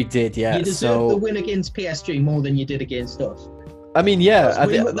 We did, yeah. You deserved the win against PSG more than you did against us. I mean, yeah.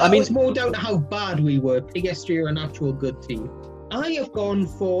 It's more down to how bad we were. PSG are an actual good team. I have gone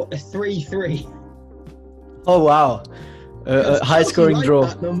for a 3-3. Oh wow, a high scoring like draw.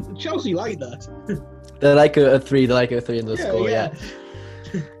 Chelsea like that. They like a 3. They like a 3 in the score. Yeah.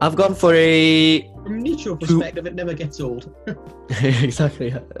 I've gone for a. From a neutral perspective, it never gets old.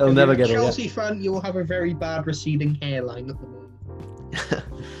 Exactly. I'll never get old. old. Chelsea fan, you'll have a very bad receding hairline at the moment.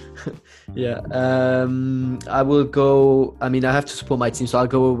 Yeah. I will go. I mean, I have to support my team, so I'll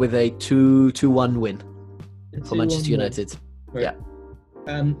go with a 2-1 win for Manchester United. Right. Yeah.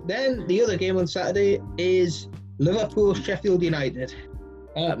 Then the other game on Saturday is Liverpool-Sheffield United.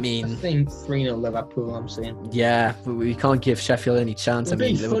 I mean, I think 3-0 Liverpool, I'm saying. Yeah, we can't give Sheffield any chance. It would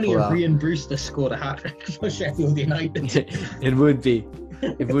be funny if Liverpool Ryan Brewster scored a hat-trick for Sheffield United. It would be.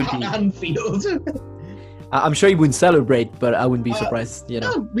 It would be. At Anfield. I'm sure he wouldn't celebrate, but I wouldn't be surprised,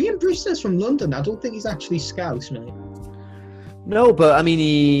 No, Ryan Brewster's from London. I don't think he's actually Scouse, mate. No, but I mean,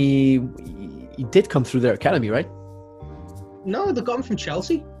 he did come through their academy, right? No, they got him from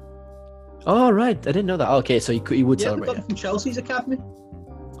Chelsea. Oh, right. I didn't know that. Okay, so he would They celebrate. got him from Chelsea's academy.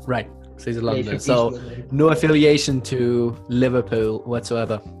 Right. So he's a Yeah, Londoner. he's So London. no affiliation to Liverpool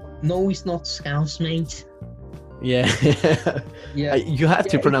whatsoever. No, he's not Scouse, mate. Yeah. Yeah. You have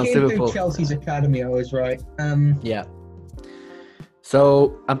to pronounce he came Liverpool. through Chelsea's academy, I was right. Yeah.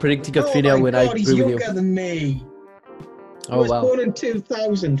 So I'm predicting a 3-0 win. I agree he's with younger you. than me. He Oh, was wow. born in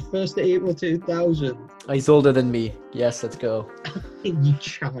 2000, 1st of April 2000. He's older than me. Yes, let's go. You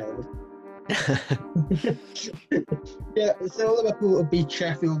child. Yeah, so Liverpool will beat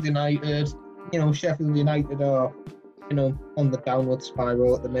Sheffield United. You know, Sheffield United are, on the downward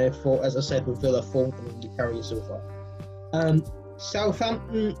spiral at the minute. As I said, with Villa 4th and the carrier so far.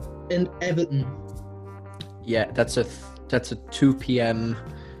 Southampton and Everton. Yeah, that's a 2 p.m.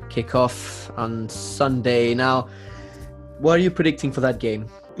 kickoff on Sunday. Now, what are you predicting for that game?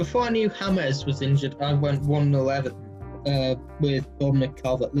 Before I knew James was injured, I went 1-0 Everton with Dominic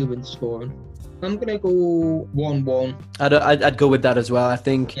Calvert-Lewin scoring. I'm going to go 1-1. I'd go with that as well. I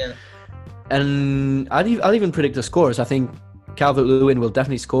think, Yeah. and I'll even predict the scores. I think Calvert-Lewin will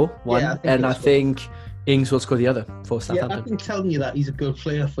definitely score one, Yeah, I think and he'll I score. think Ings will score the other for Yeah, I've Southampton. been telling you that he's a good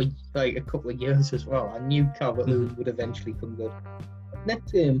player for like a couple of years as well. I knew Calvert-Lewin would eventually come good.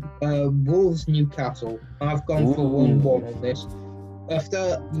 Next game, Wolves Newcastle. I've gone for 1-1 on this.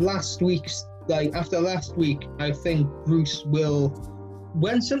 After last week, I think Bruce will.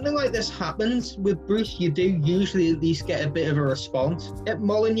 When something like this happens with Bruce, you do usually at least get a bit of a response. At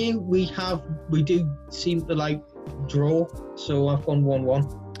Molineux, we do seem to draw, so I've gone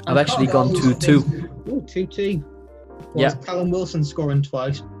 1-1. I've actually gone 2-2. Oh, 2-2. Yeah. Callum Wilson scoring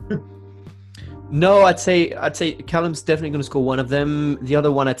twice. No, I'd say Callum's definitely going to score one of them. The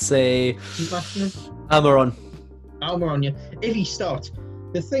other one, I'd say Almiron. Almiron, yeah. If he starts.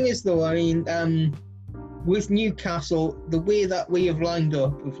 The thing is, though, I mean, with Newcastle, the way that we have lined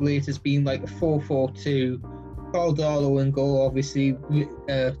up of late has been like a 4-4-2. Carl Darlow in goal, obviously, due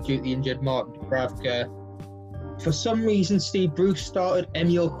to the injured Martin Dubravka. For some reason, Steve Bruce started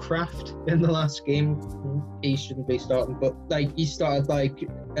Emil Kraft in the last game. He shouldn't be starting, but he started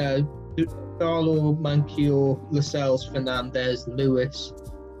Darlow, Manquillo, Lascelles, Fernandez, Lewis,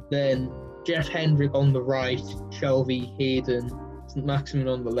 then Jeff Hendrick on the right, Shelvey, Hayden, St. Maximin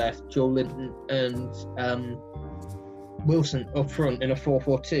on the left, Joe Linton and Wilson up front in a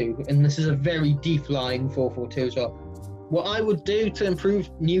 4-4-2. And this is a very deep lying 4-4-2 as well. What I would do to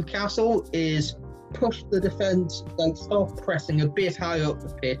improve Newcastle is push the defence, start pressing a bit higher up the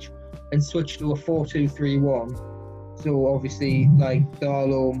pitch and switch to a 4-2-3-1. So obviously,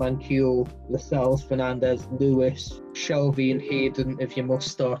 Darlow, Manquillo, Lascelles, Fernandez, Lewis, Shelvey and Hayden, if you must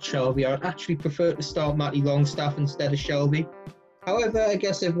start Shelvey. I'd actually prefer to start Matty Longstaff instead of Shelvey. However, I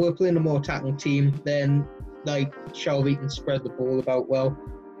guess if we're playing a more attacking team, then Shelvey can spread the ball about well.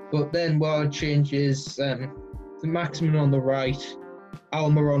 But then what I'd change is the Maximin on the right,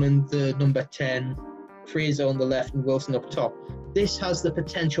 Almiron in the number 10, Fraser on the left and Wilson up top. This has the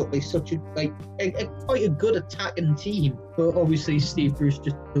potential to be such a quite a good attacking team, but obviously Steve Bruce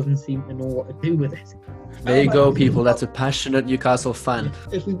just doesn't seem to know what to do with it. There you go, people. That's a passionate Newcastle fan.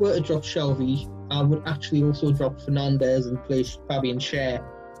 If we were to drop Shelvey, I would actually also drop Fernandez and play Fabian Schär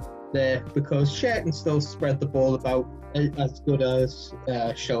there, because Schär can still spread the ball about as good as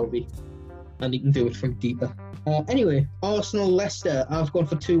Shelvey, and he can do it from deeper. Anyway, Arsenal-Leicester. I've gone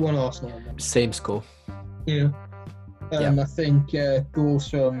for 2-1 Arsenal. Same score. Yeah. Yeah. I think goals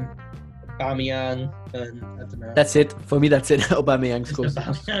from Aubameyang and I don't know. That's it. For me, that's it. Aubameyang scores.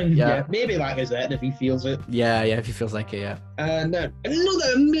 Aubameyang, yeah. Maybe Lacazette if he feels it. Yeah, if he feels like it, yeah. And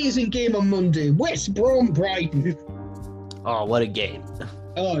another amazing game on Monday. West Brom Brighton. Oh, what a game.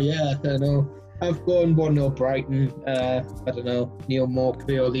 Oh yeah, I know. I've gone 1-0 Brighton. I don't know, Neil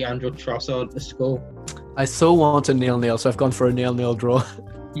Morphy or Leandro Trossard to score. I so want a 0-0, so I've gone for a 0-0 draw.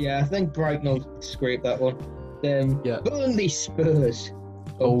 Yeah, I think Brighton will scrape that one. Yeah. Burnley Spurs.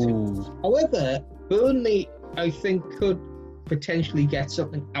 Oh, However, Burnley, I think, could potentially get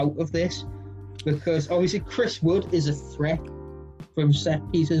something out of this because obviously Chris Wood is a threat from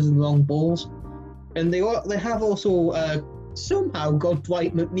set pieces and long balls, and they have also somehow got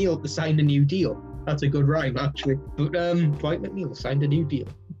Dwight McNeil to sign a new deal. That's a good rhyme, actually. But Dwight McNeil signed a new deal.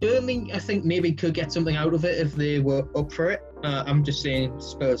 Burnley, I think, maybe could get something out of it if they were up for it. I'm just saying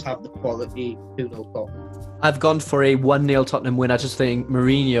Spurs have the quality to know Tottenham. I've gone for a 1-0 Tottenham win. I just think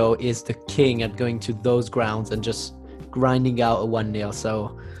Mourinho is the king at going to those grounds and just grinding out a 1-0.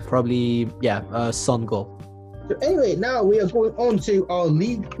 So probably, a Son goal. So anyway, now we are going on to our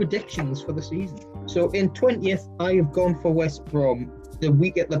league predictions for the season. So in 20th, I have gone for West Brom. They're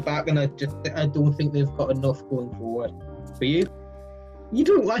weak at the back, and I don't think they've got enough going forward. For you? You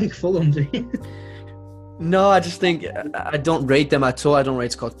don't like Fulham, do you? No, I just think I don't rate them at all. I don't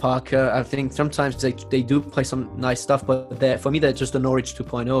rate Scott Parker. I think sometimes they do play some nice stuff, but for me, they're just a Norwich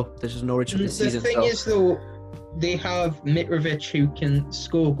 2.0. They're just Norwich of the season. The thing is, though, they have Mitrovic who can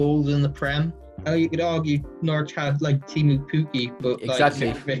score goals in the Prem. You could argue Norwich had like Timu Pukki, but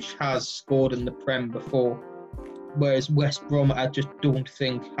exactly. Mitrovic has scored in the Prem before. Whereas West Brom, I just don't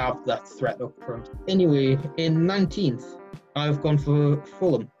think have that threat up front. Anyway, in 19th, I've gone for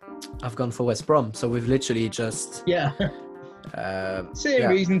Fulham. I've gone for West Brom. So we've literally just same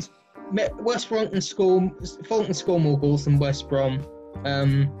reasons. West Brom can score. Fulham can score more goals than West Brom.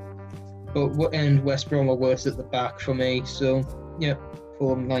 But West Brom are worse at the back for me. So yeah,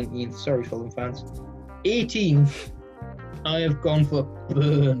 Fulham 19th. Sorry, Fulham fans. 18th, I have gone for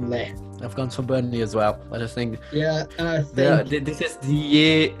Burnley. I've gone for Burnley as well. I just think I think this is the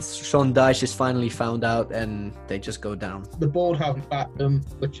year Sean Dyche is finally found out and they just go down. The board haven't backed them,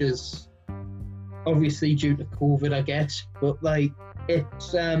 which is obviously due to COVID, I guess. But like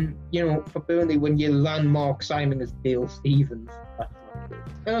it's for Burnley, when your landmark signing is Dale Stevens. That's not good.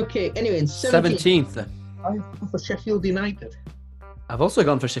 Okay, anyway, in 17th, I've gone for Sheffield United. I've also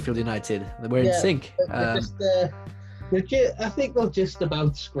gone for Sheffield United. We're in sync. I think they'll just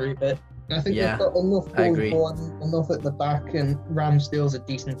about scrape it. I think they've got enough going for them, enough at the back, and Ramsdale's a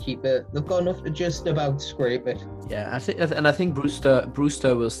decent keeper. They've got enough to just about scrape it. Yeah, I think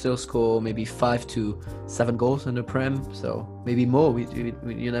Brewster will still score maybe 5 to 7 goals in the Prem, so maybe more.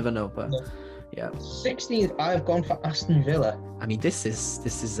 You never know, but yeah. 16th, I've gone for Aston Villa. I mean, this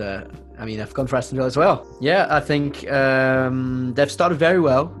is I've gone for Aston Villa as well. Yeah, I think they've started very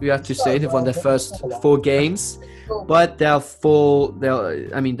well. You have to say they've won their first 4 games, but they'll fall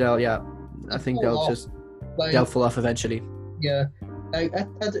off eventually. Yeah, I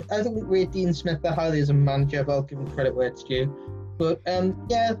don't rate Dean Smith that highly as a manager, but I'll give him credit where it's due. But I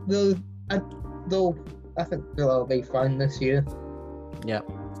think they'll be fine this year. Yeah.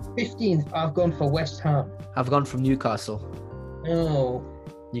 15th, I've gone for West Ham. I've gone from Newcastle. Oh.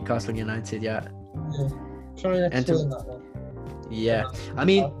 Newcastle United, yeah. Trying to explain that one. Yeah, I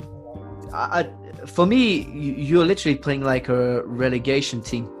mean, for me, you're literally playing like a relegation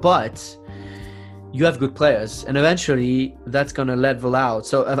team, but you have good players, and eventually that's gonna level out.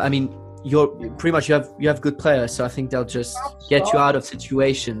 So I mean, you have good players, so I think they'll just get you out of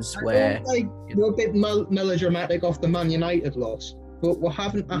situations where you're a bit melodramatic off the Man United loss, but we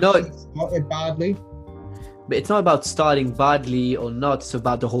haven't actually started badly. But it's not about starting badly or not. It's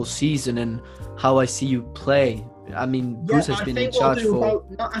about the whole season and how I see you play. I mean, Bruce has been in charge for...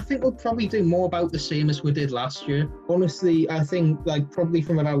 I think we'll probably do more about the same as we did last year. Honestly, I think probably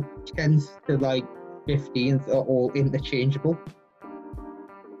from about 10th to 15th are all interchangeable.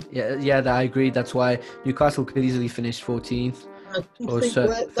 Yeah, I agree. That's why Newcastle could easily finish 14th or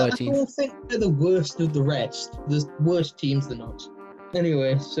 13th. I don't think they're the worst of the rest. The worst teams they're not.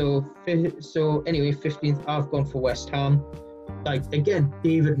 Anyway, 15th, I've gone for West Ham. Again,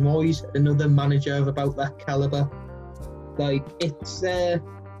 David Moyes, another manager of about that caliber. It's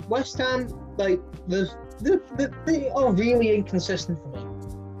West Ham. They are really inconsistent for me.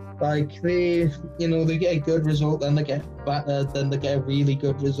 They get a good result, then they get better, then they get a really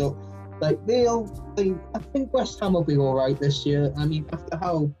good result. I think West Ham will be all right this year. I mean, after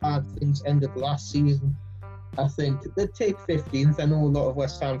how bad things ended last season, I think they'd take 15th. I know a lot of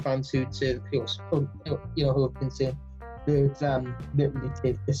West Ham fans who have been saying they'd literally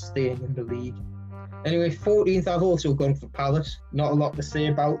take this staying in the league. Anyway, 14th, I've also gone for Palace. Not a lot to say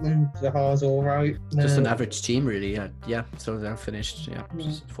about them. Zaha's all right. Just an average team, really. Yeah. So they're finished. Yeah,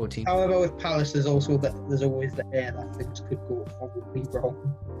 just 14. However, with Palace, there's always the air that things could go horribly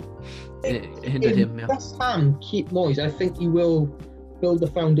wrong. It hindered him. Yeah. West Ham keep Moyes. I think he will build the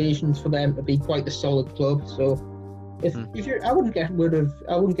foundations for them to be quite a solid club. So, I wouldn't get rid of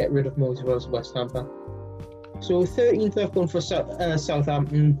Moyes if I was a West Ham fan. So 13th, I've gone for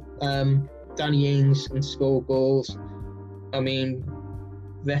Southampton. Danny Ings can score goals. I mean,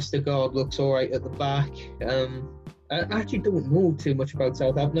 Vestergaard looks all right at the back. I actually don't know too much about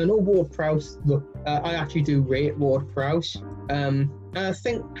Southampton. I know Ward-Prowse. I actually do rate Ward-Prowse. I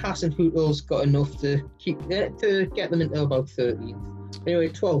think Hasenhüttl's got enough to get them into about 13th. Anyway,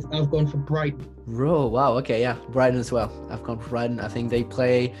 12th, I've gone for Brighton. Oh, wow. Okay, yeah, Brighton as well. I've gone for Brighton. I think they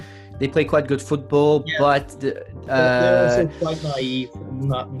play quite good football, but they're also quite naive.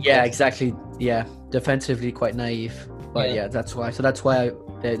 Yeah, exactly. Yeah, defensively quite naive, but yeah, that's why. So that's why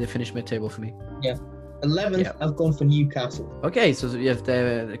they finished mid-table for me. Yeah. 11th, I've gone for Newcastle. Okay, so yeah,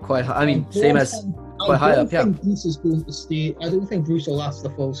 they're quite high. I mean, same as quite high up. Yeah. I don't think Bruce is going to stay. I don't think Bruce will last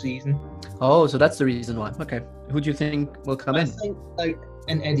the full season. Oh, so that's the reason why. Okay, who do you think will come in? I think like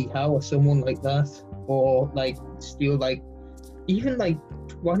an Eddie Howe or someone like that, or like still like even like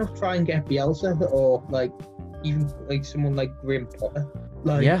why not try and get Bielsa or like even like someone like Graham Potter?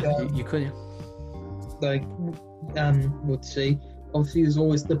 Like, you could. Yeah. Like would say. Obviously, there's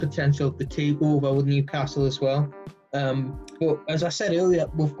always the potential to take over with Newcastle as well. But as I said earlier,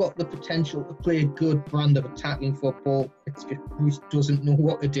 we've got the potential to play a good brand of attacking football. It's just Bruce doesn't know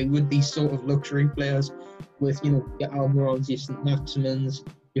what to do with these sort of luxury players, with your Almirons, your St. Maximans,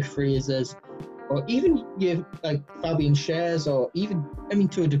 your Frasers, or even your like Fabian Schär's, or even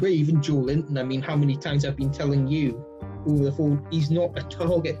to a degree even Joe Linton. I mean, how many times I've been telling you over the phone, he's not a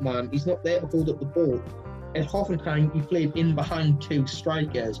target man. He's not there to hold up the ball. At Hoffenheim, he played in behind two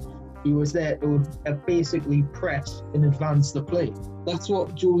strikers. He was there to basically press and advance the play. That's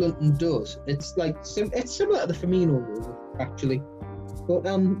what Joe Linton does. It's like it's similar to the Firmino role, actually. But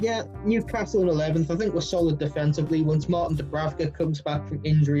Newcastle in 11th. I think we're solid defensively. Once Martin Dubravka comes back from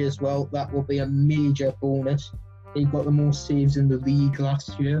injury as well, that will be a major bonus. He got the most saves in the league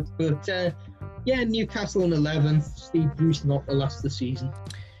last year. But Newcastle in 11th. Steve Bruce not to last the season.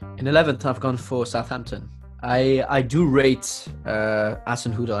 In 11th, I've gone for Southampton. I do rate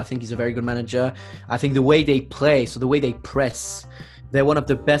Hasenhüttl. I think he's a very good manager. I think the way they play, so the way they press, they're one of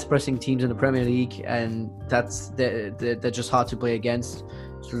the best pressing teams in the Premier League, and they're just hard to play against.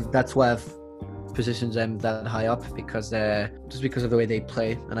 So that's why I've positioned them that high up, because of the way they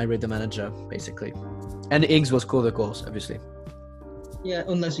play, and I rate the manager basically. And Ings will score the goals, obviously. Yeah,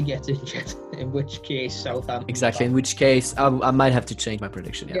 unless he gets injured, in which case Southampton. Exactly, in which case I might have to change my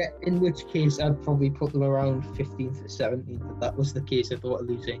prediction. Yeah, in which case I'd probably put them around 15th or 17th. If that was the case, I thought I'd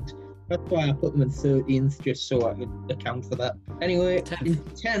lose Ings. That's why I put them in 13th, just so I could account for that. Anyway, in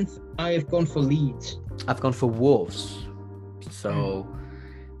 10th, I have gone for Leeds. I've gone for Wolves. So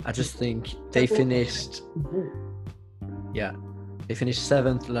I just think they finished. Yeah, they finished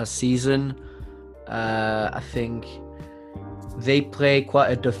 7th last season. I think they play quite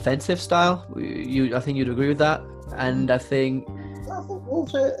a defensive style. I think you'd agree with that. And I think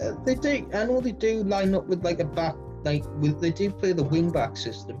also they do. I know they do line up with like a back, they do play the wing back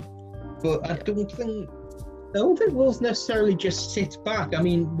system. But I don't think Wolves necessarily just sit back. I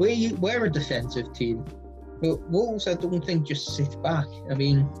mean, we're a defensive team, but Wolves I don't think just sit back. I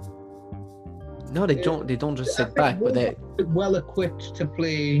mean, no, they don't. They don't just sit back, but they're well equipped to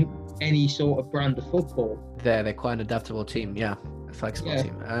play any sort of brand of football. They're quite an adaptable team, a flexible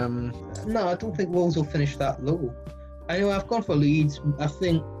team. No, I don't think Wolves will finish that low. Anyway, I've gone for Leeds. I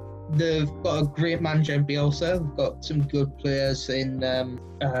think they've got a great manager in Bielsa. They've got some good players in,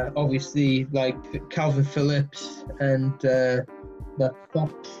 obviously, like Calvin Phillips and the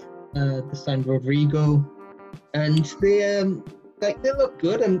Fox, the San Rodrigo, and they look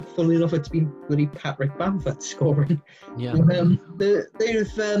good. And funnily enough, it's been bloody Patrick Bamford scoring. Yeah.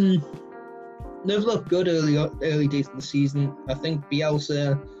 They've looked good early days of the season. I think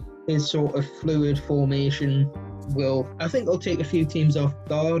Bielsa, his sort of fluid formation they'll take a few teams off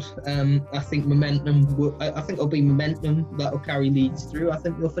guard. I think it'll be momentum that'll carry Leeds through. I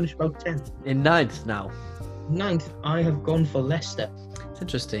think they'll finish about 10th. In 9th now. 9th, I have gone for Leicester. It's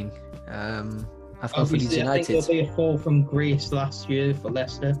interesting. I've gone for Leeds United. I think there'll be a fall from grace last year for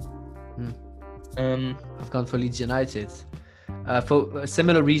Leicester. I've gone for Leeds United. For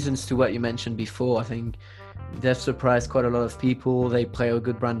similar reasons to what you mentioned before. I think they've surprised quite a lot of people. They play a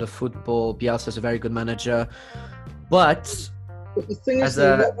good brand of football. Bielsa's a very good manager. But But the thing is,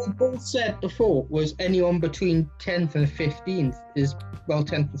 what we both said before was anyone between 10th and 15th is, well,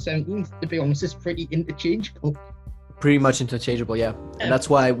 10th and 17th, to be honest, is pretty interchangeable. Pretty much interchangeable, yeah. And that's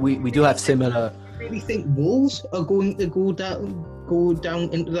why we do have similar... I really think Wolves are going to go down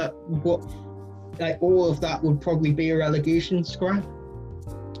into that, what, like, all of that would probably be a relegation scrap.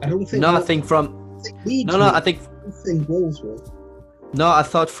 I don't think... No, I think from... I think Wolves will. No, I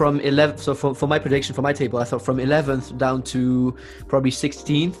thought from 11th, so for my prediction, for my table, I thought from 11th down to probably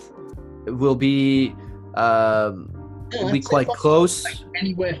 16th will be quite close. Like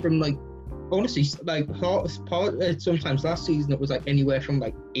anywhere from, like, honestly, like, sometimes last season it was like anywhere from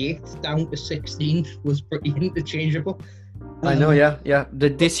like 8th down to 16th was pretty interchangeable. I know, yeah.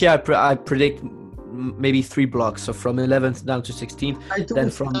 This year I predict maybe 3 blocks, so from 11th down to 16th, then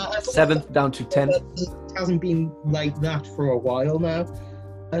from 7th down to 10th. It hasn't been like that for a while now.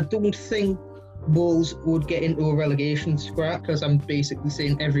 I don't think Wolves would get into a relegation scrap, because I'm basically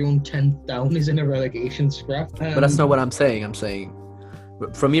saying everyone 10th down is in a relegation scrap. But that's not what I'm saying. I'm saying,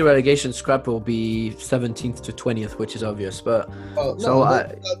 for me, relegation scrap will be 17th to 20th, which is obvious. But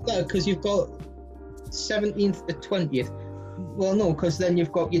because you've got 17th to 20th. Well, no, because then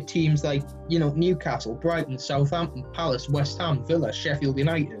you've got your teams like, Newcastle, Brighton, Southampton, Palace, West Ham, Villa, Sheffield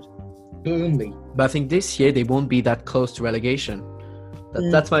United, Burnley. But I think this year they won't be that close to relegation.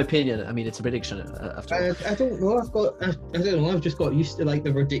 That's my opinion. I mean, it's a prediction. After I don't know. I don't know. I've just got used to like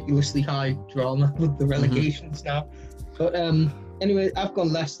the ridiculously high drama with the relegations now. But anyway, I've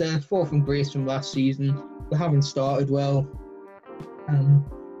gone Leicester, 4th from grace from last season. They haven't started well.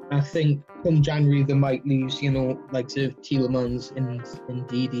 I think come January they might lose, like to Tielemans and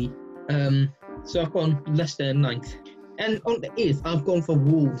Ndidi. So I've gone Leicester 9th. And on the 8th, I've gone for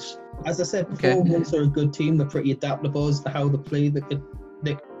Wolves. As I said before, Wolves are a good team. They're pretty adaptable as to how they play. They could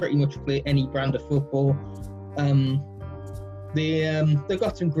pretty much play any brand of football. They've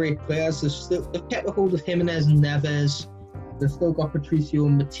got some great players. They've kept a hold of Jimenez and Neves. They've still got Patricio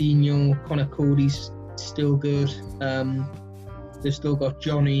Matinho. Connor Cody's still good. They've still got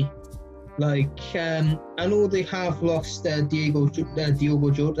Johnny. I know they have lost Diogo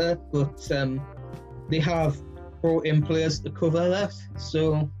Jota, but they have brought in players to cover that.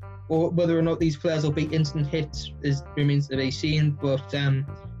 So, whether or not these players will be instant hits remains to be seen. But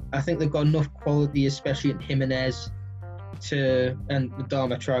I think they've got enough quality, especially in Jimenez, and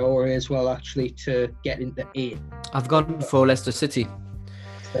Adama Traore as well, actually, to get into 8. I've gone for Leicester City.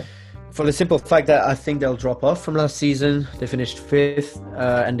 For the simple fact that I think they'll drop off from last season. They finished 5th,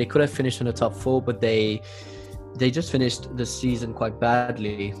 and they could have finished in the top 4, but they just finished the season quite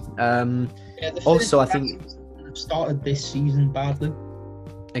badly. Also, I think they've started this season badly.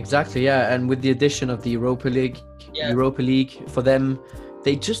 Exactly, yeah. And with the addition of the Europa League for them,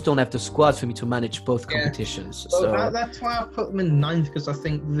 they just don't have the squad for me to manage both competitions. So that's why I put them in 9th, because I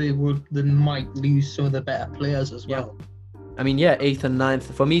think they might lose some of the better players as well. I mean, 8th and 9th.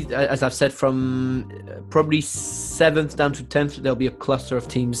 For me, as I've said, from probably 7th down to 10th, there'll be a cluster of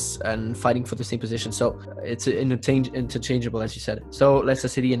teams and fighting for the same position. So it's interchangeable, as you said. So Leicester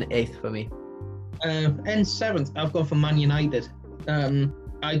City in 8th for me. And 7th, I've gone for Man United.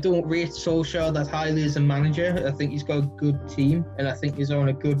 I don't rate Solskjaer that highly as a manager. I think he's got a good team, and I think he's on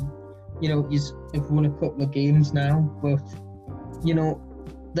a good, he's won a couple of games now. But,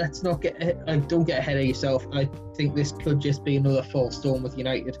 let's not don't get ahead of yourself. I think this could just be another false storm with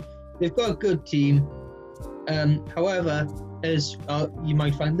United. They've got a good team. However, as you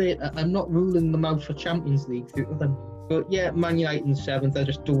might find later, I'm not ruling them out for Champions League through them. But yeah, Man United in 7th.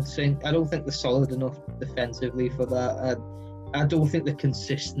 I don't think they're solid enough defensively for that. I don't think they're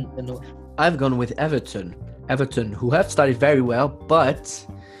consistent enough. I've gone with Everton. Everton, who have started very well, but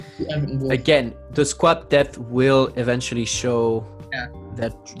again, the squad depth will eventually show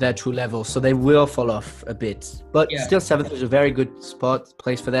their true level, so they will fall off a bit. But still, 7th is a very good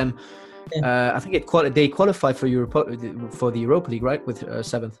place for them. I think they qualify for the Europa League, right? With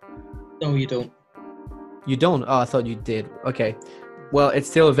 7th. No, you don't. You don't? Oh, I thought you did. Okay. Well, it's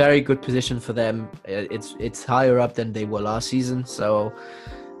still a very good position for them. It's higher up than they were last season, so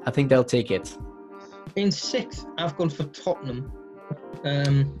I think they'll take it. In 6th, I've gone for Tottenham.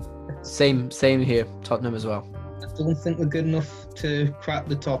 Same here. Tottenham as well. I don't think they're good enough to crack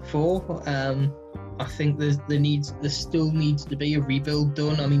the top 4. I think there still needs to be a rebuild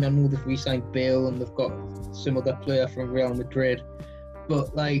done. I mean, I know they've re-signed Bale and they've got some other player from Real Madrid,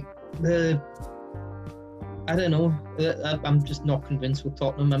 but I don't know. I'm just not convinced with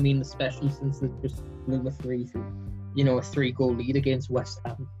Tottenham. I mean, especially since they just blew a 3-goal lead against West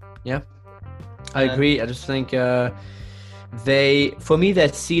Ham. Yeah, I agree. I just think for me,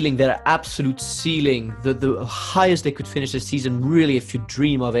 their ceiling, their absolute ceiling, the highest they could finish the season, really, if you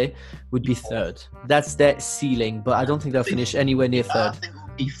dream of it, would be third. That's their ceiling, but I don't think they'll finish anywhere near third. I think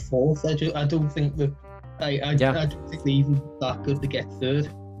it'll be fourth. I don't think that. I don't think they're even that good to get third.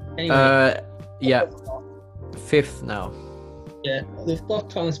 Anyway, fifth now. Yeah, they've got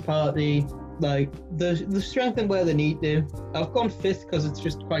Thomas Partey. Like, they've strengthened where they need to. I've gone fifth because it's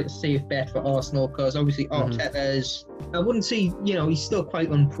just quite a safe bet for Arsenal, because obviously Arteta is, I wouldn't say, he's still quite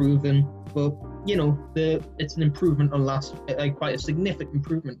unproven, but, it's an improvement on quite a significant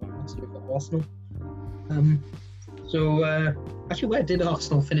improvement on last year for Arsenal. Actually, where did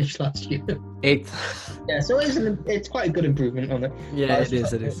Arsenal finish last year? 8th. Yeah, so it's quite a good improvement on it. Yeah, it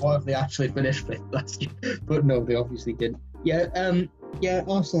is. What if they actually finished 5th last year? But no, they obviously didn't. Yeah,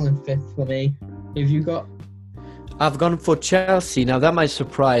 Arsenal in 5th for me. Have you got? I've gone for Chelsea. Now, that might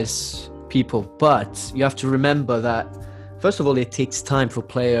surprise people, but you have to remember that, first of all, it takes time for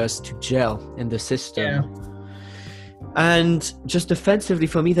players to gel in the system. Yeah. And just defensively,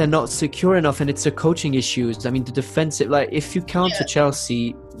 for me, they're not secure enough, and it's a coaching issues. I mean, the defensive, like, if you counter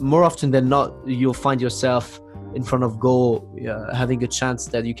Chelsea, more often than not, you'll find yourself in front of goal, having a chance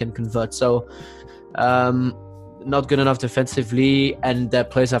that you can convert. So, not good enough defensively, and their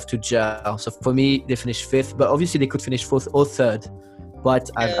players have to gel. So for me, they finished 5th, but obviously they could finish 4th or 3rd.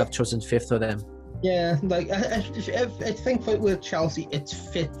 But I've chosen 5th for them. Yeah, like I think with Chelsea, it's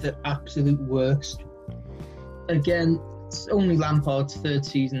 5th at absolute worst. Again, it's only Lampard's 3rd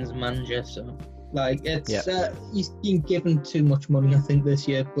season as manager, so he's been given too much money, I think, this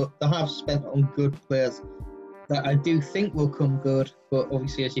year. But they have spent on good players that I do think will come good. But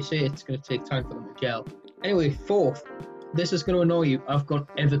obviously, as you say, it's going to take time for them to gel. Anyway, 4th. This is going to annoy you. I've got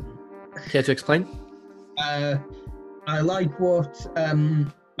Everton. Care to explain? I like what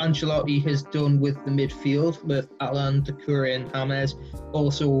Ancelotti has done with the midfield, with Alan, Doucouré and James.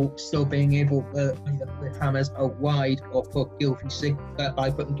 Also, still being able to either play James out wide or put by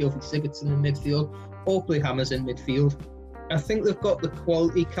putting Gylfi Sigurdsson in midfield, or play James in midfield. I think they've got the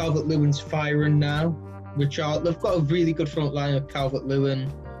quality. Calvert-Lewin's firing now. They've got a really good front line of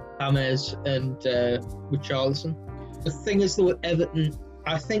Calvert-Lewin, James and Richarlison. The thing is, though, with Everton,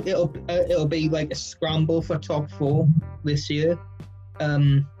 I think it'll be like a scramble for top 4 this year.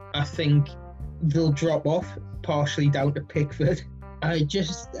 I think they'll drop off, partially down to Pickford. I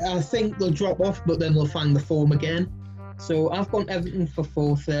think they'll drop off, but then they'll find the form again. So I've gone Everton for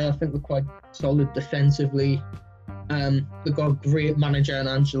 4th there. I think they're quite solid defensively. They've got a great manager in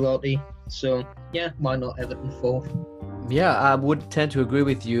Ancelotti. So yeah, why not Everton 4th? Yeah, I would tend to agree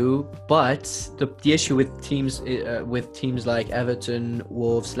with you, but the issue with teams like Everton,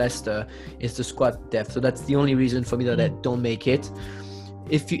 Wolves, Leicester is the squad depth. So that's the only reason for me that they don't make it.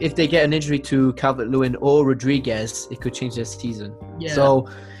 If they get an injury to Calvert-Lewin or Rodriguez, it could change their season. Yeah. So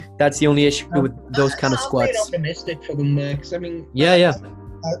that's the only issue with those kind of squads. I'm optimistic for them there, because I mean, I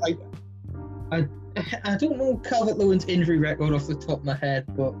don't know Calvert-Lewin's injury record off the top of my head,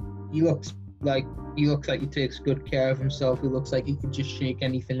 but he looks like he takes good care of himself. He looks like he could just shake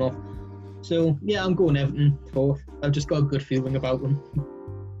anything off. So yeah, I'm going Everton 4th. I've just got a good feeling about them.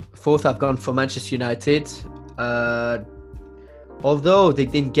 4th, I've gone for Manchester United. Although they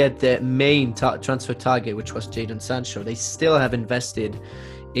didn't get their main transfer target, which was Jadon Sancho, they still have invested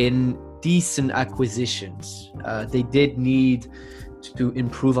in decent acquisitions. They did need to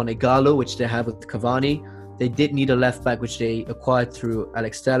improve on Ighalo, which they have with Cavani. They did need a left back, which they acquired through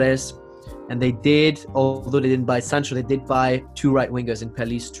Alex Telles. And they did, although they didn't buy Sancho, they did buy 2 right wingers in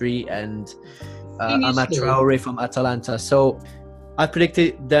Pellistri and Amad Traore from Atalanta. So I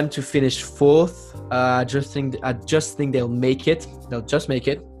predicted them to finish 4th. I just think they'll make it. They'll just make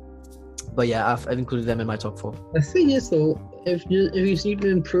it. But yeah, I've included them in my top 4. The thing is, though, if you need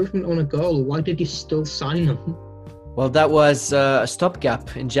an improvement on a goal, why did you still sign them? Well, that was a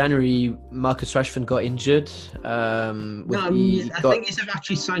stopgap. In January, Marcus Rashford got injured. I think he's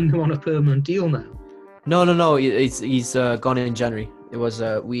actually signed him on a permanent deal now. No. He's gone in January. It was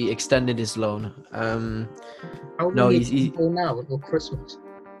we extended his loan. He's now until Christmas.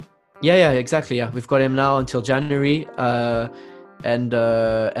 Yeah, exactly. Yeah, we've got him now until January. And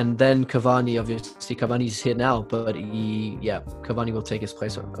then Cavani, obviously, Cavani's here now, but Cavani will take his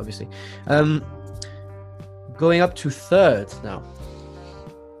place, obviously. Going up to 3rd now.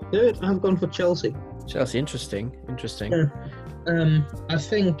 3rd, I've gone for Chelsea. Chelsea, interesting. Yeah. I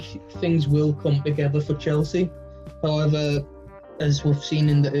think things will come together for Chelsea. However, as we've seen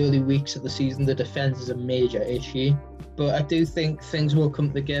in the early weeks of the season, the defence is a major issue. But I do think things will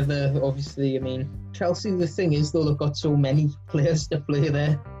come together. Obviously, I mean, Chelsea, the thing is, though, they've got so many players to play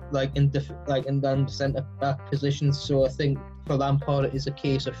there. in then centre back positions. So I think for Lampard it is a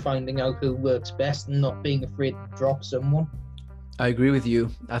case of finding out who works best and not being afraid to drop someone. I agree with you.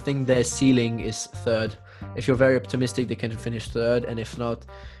 I think their ceiling is third. If you're very optimistic, they can finish third, and if not,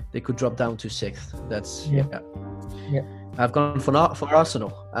 they could drop down to sixth. That's yeah. I've gone for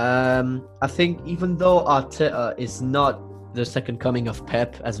Arsenal. I think even though Arteta is not the second coming of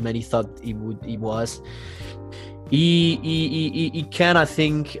Pep, as many thought he was, he can, I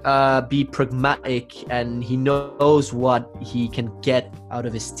think, be pragmatic, and he knows what he can get out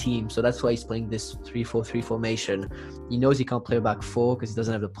of his team. So that's why he's playing this 3-4-3 formation. He knows he can't play a back four because he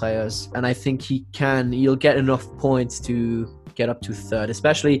doesn't have the players, and I think he'll get enough points to get up to third.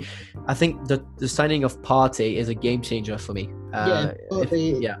 Especially, I think the signing of Partey is a game changer for me. When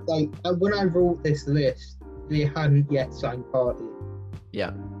I wrote this list, they hadn't yet signed Partey.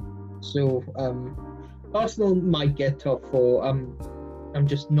 Yeah. So Arsenal might get top four. I'm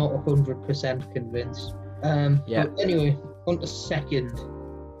just not 100% convinced. But anyway, on to second.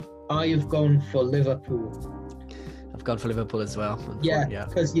 I have gone for Liverpool. I've gone for Liverpool as well. Yeah,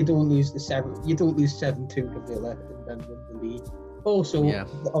 because you don't lose 7-2 to Villa and then win the league. Also,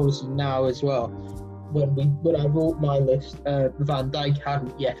 obviously now as well, when I wrote my list, Van Dijk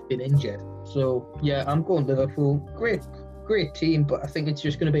hadn't yet been injured. So yeah, I'm going Liverpool. Great team, but I think it's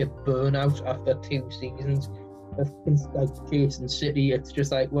just going to be a burnout after 2 seasons. Like chasing City, it's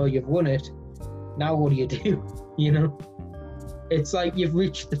just like, well, you've won it. Now what do you do? You know, it's like you've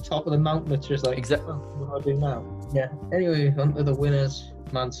reached the top of the mountain. It's just like, exactly. What do I do now? Yeah. Anyway, on to the winners,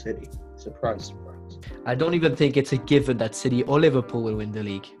 Man City. Surprise. I don't even think it's a given that City or Liverpool will win the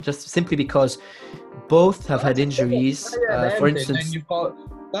league, just simply because both have had injuries. For instance,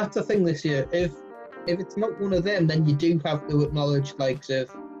 that's the thing this year. If it's not one of them, then you do have to acknowledge likes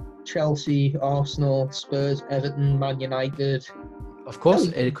of Chelsea, Arsenal, Spurs, Everton, Man United. Of course,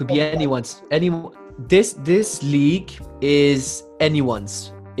 it could be anyone's. This league is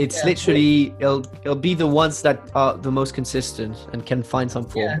anyone's. It's literally it'll be the ones that are the most consistent and can find some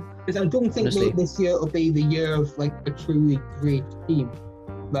form. Yeah, because I don't think this year will be the year of like a truly great team.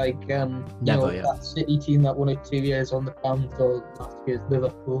 Like that City team that won it 2 years on the bounce, or last year's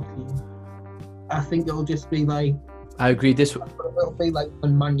Liverpool team. I think it'll just be like. I agree. It'll be like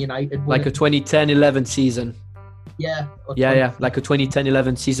when Man United won like a 2010-11 season. Yeah. Like a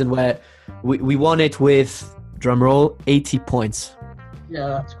 2010-11 season where we won it with, drumroll, 80 points. Yeah,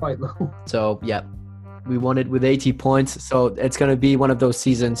 that's quite low. So yeah, we won it with 80 points. So it's going to be one of those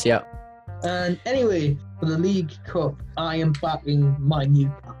seasons. Yeah. And anyway, for the League Cup, I am backing my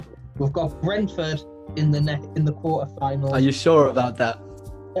Newcastle. We've got Brentford in the quarterfinals. Are you sure about that?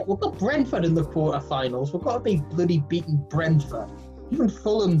 Yeah, we've got Brentford in the quarterfinals. We've got to be bloody beating Brentford. Even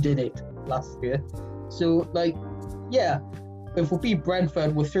Fulham did it last year. So if we beat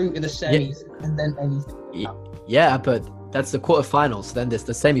Brentford, we're through to the semis, and then anything. Yeah, but that's the quarterfinals. Then there's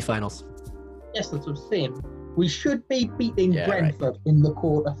the semi-finals. Yes, that's what I'm saying. We should be beating Brentford in the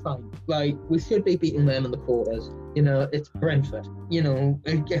quarterfinals. Like, we should be beating them in the quarters. You know, it's Brentford. You know,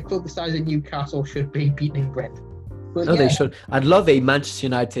 a club the size of Newcastle should be beating Brentford. But they should. I'd love a Manchester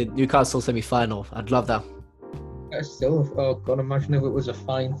United Newcastle semi-final. I'd love that. Still, oh god, imagine if it was a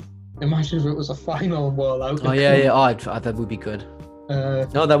final. Imagine if it was a final and we're allowed. Oh yeah. Oh, that would be good.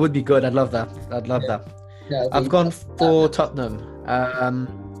 No, that would be good. I'd love that. Yeah, I've gone for Tottenham.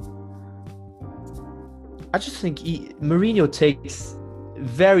 I just think Mourinho takes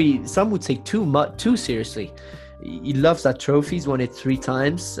some would say too seriously. He loves that trophy. He's won it 3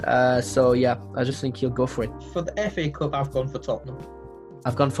 times. So yeah, I just think he'll go for it. For the FA Cup, I've gone for Tottenham.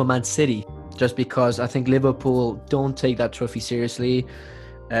 I've gone for Man City, just because I think Liverpool don't take that trophy seriously,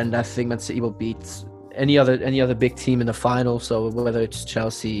 and I think Man City will beat any other big team in the final. So whether it's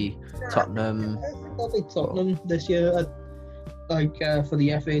Chelsea, Tottenham. I think I'll beat Tottenham this year, for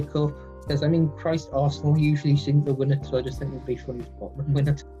the FA Cup. Because Christ, Arsenal usually seem to win it, so I just think it would be funny if Tottenham win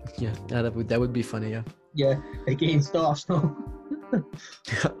it. Yeah, that would be funny. Yeah. Yeah, against Arsenal.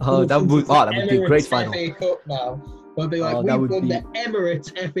 that would be a great final. FA Cup now. We'll be like, we won the Emirates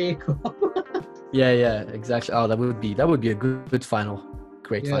FA Cup. yeah, exactly. Oh, that would be a good final.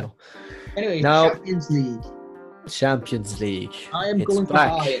 Great final. Anyway, now Champions League. I am going for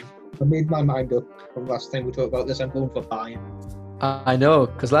Bayern. I made my mind up from last time we talked about this. I'm going for Bayern. I know,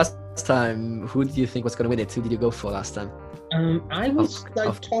 because last time, who did you think was going to win it? Who did you go for last time? I was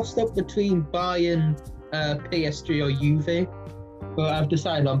tossed up between Bayern, PSG or Juve, but I've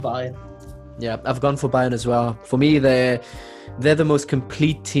decided on Bayern. Yeah, I've gone for Bayern as well. For me, they're the most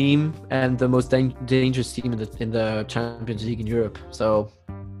complete team and the most dangerous team in the Champions League in Europe. So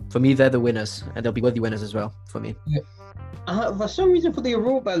for me, they're the winners, and they'll be worthy winners as well for me. Yeah. For some reason, for the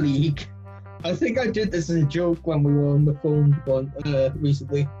Europa League, I think I did this as a joke when we were on the phone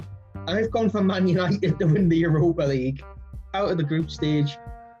recently. I've gone for Man United to win the Europa League, out of the group stage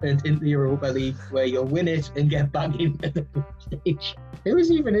and into the Europa League, where you'll win it and get back into the group stage. Who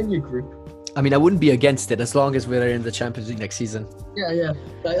is even in your group? I mean, I wouldn't be against it as long as we're in the Champions League next season. Yeah.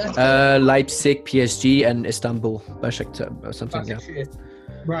 Leipzig, PSG, and Istanbul, Besiktas or something. Yeah. Shit.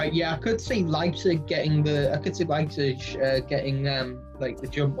 Right. Yeah, I could see Leipzig getting the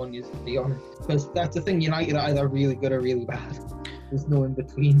jump on you, to be honest, because that's the thing. United are either really good or really bad. There's no in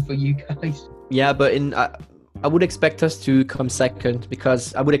between for you guys. Yeah, but I would expect us to come second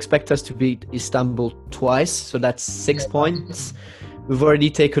because I would expect us to beat Istanbul twice, so that's 6 points. We've already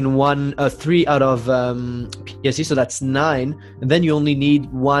taken 3 out of PSG, so that's 9. And then you only need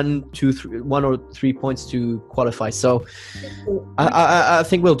 1 or 3 points to qualify. So I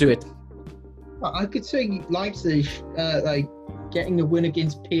think we'll do it. I could see Leipzig getting a win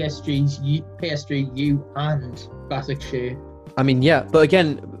against PSG, and Besiktas. I mean, yeah, but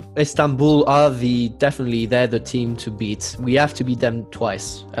again, Istanbul they're the team to beat. We have to beat them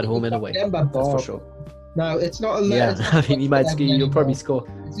twice at home and away. That's for sure. No, it's not 11. Yeah, I mean, you'll probably score.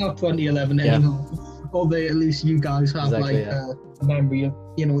 It's not 2011 anymore. Although at least you guys have a memory of,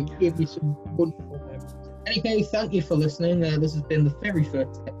 it gave you some wonderful memories. Anyway, thank you for listening. This has been the very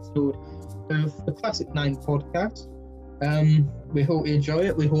first episode of the Classic 9 podcast. We hope you enjoy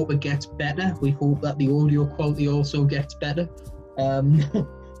it. We hope it gets better. We hope that the audio quality also gets better.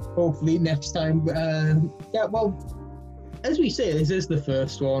 Hopefully next time. As we say, this is the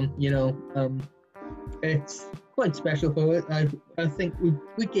first one. It's quite special for it. I think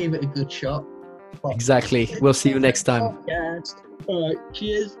we gave it a good shot. Exactly. We'll see you next time.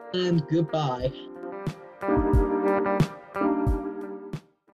 Cheers and goodbye.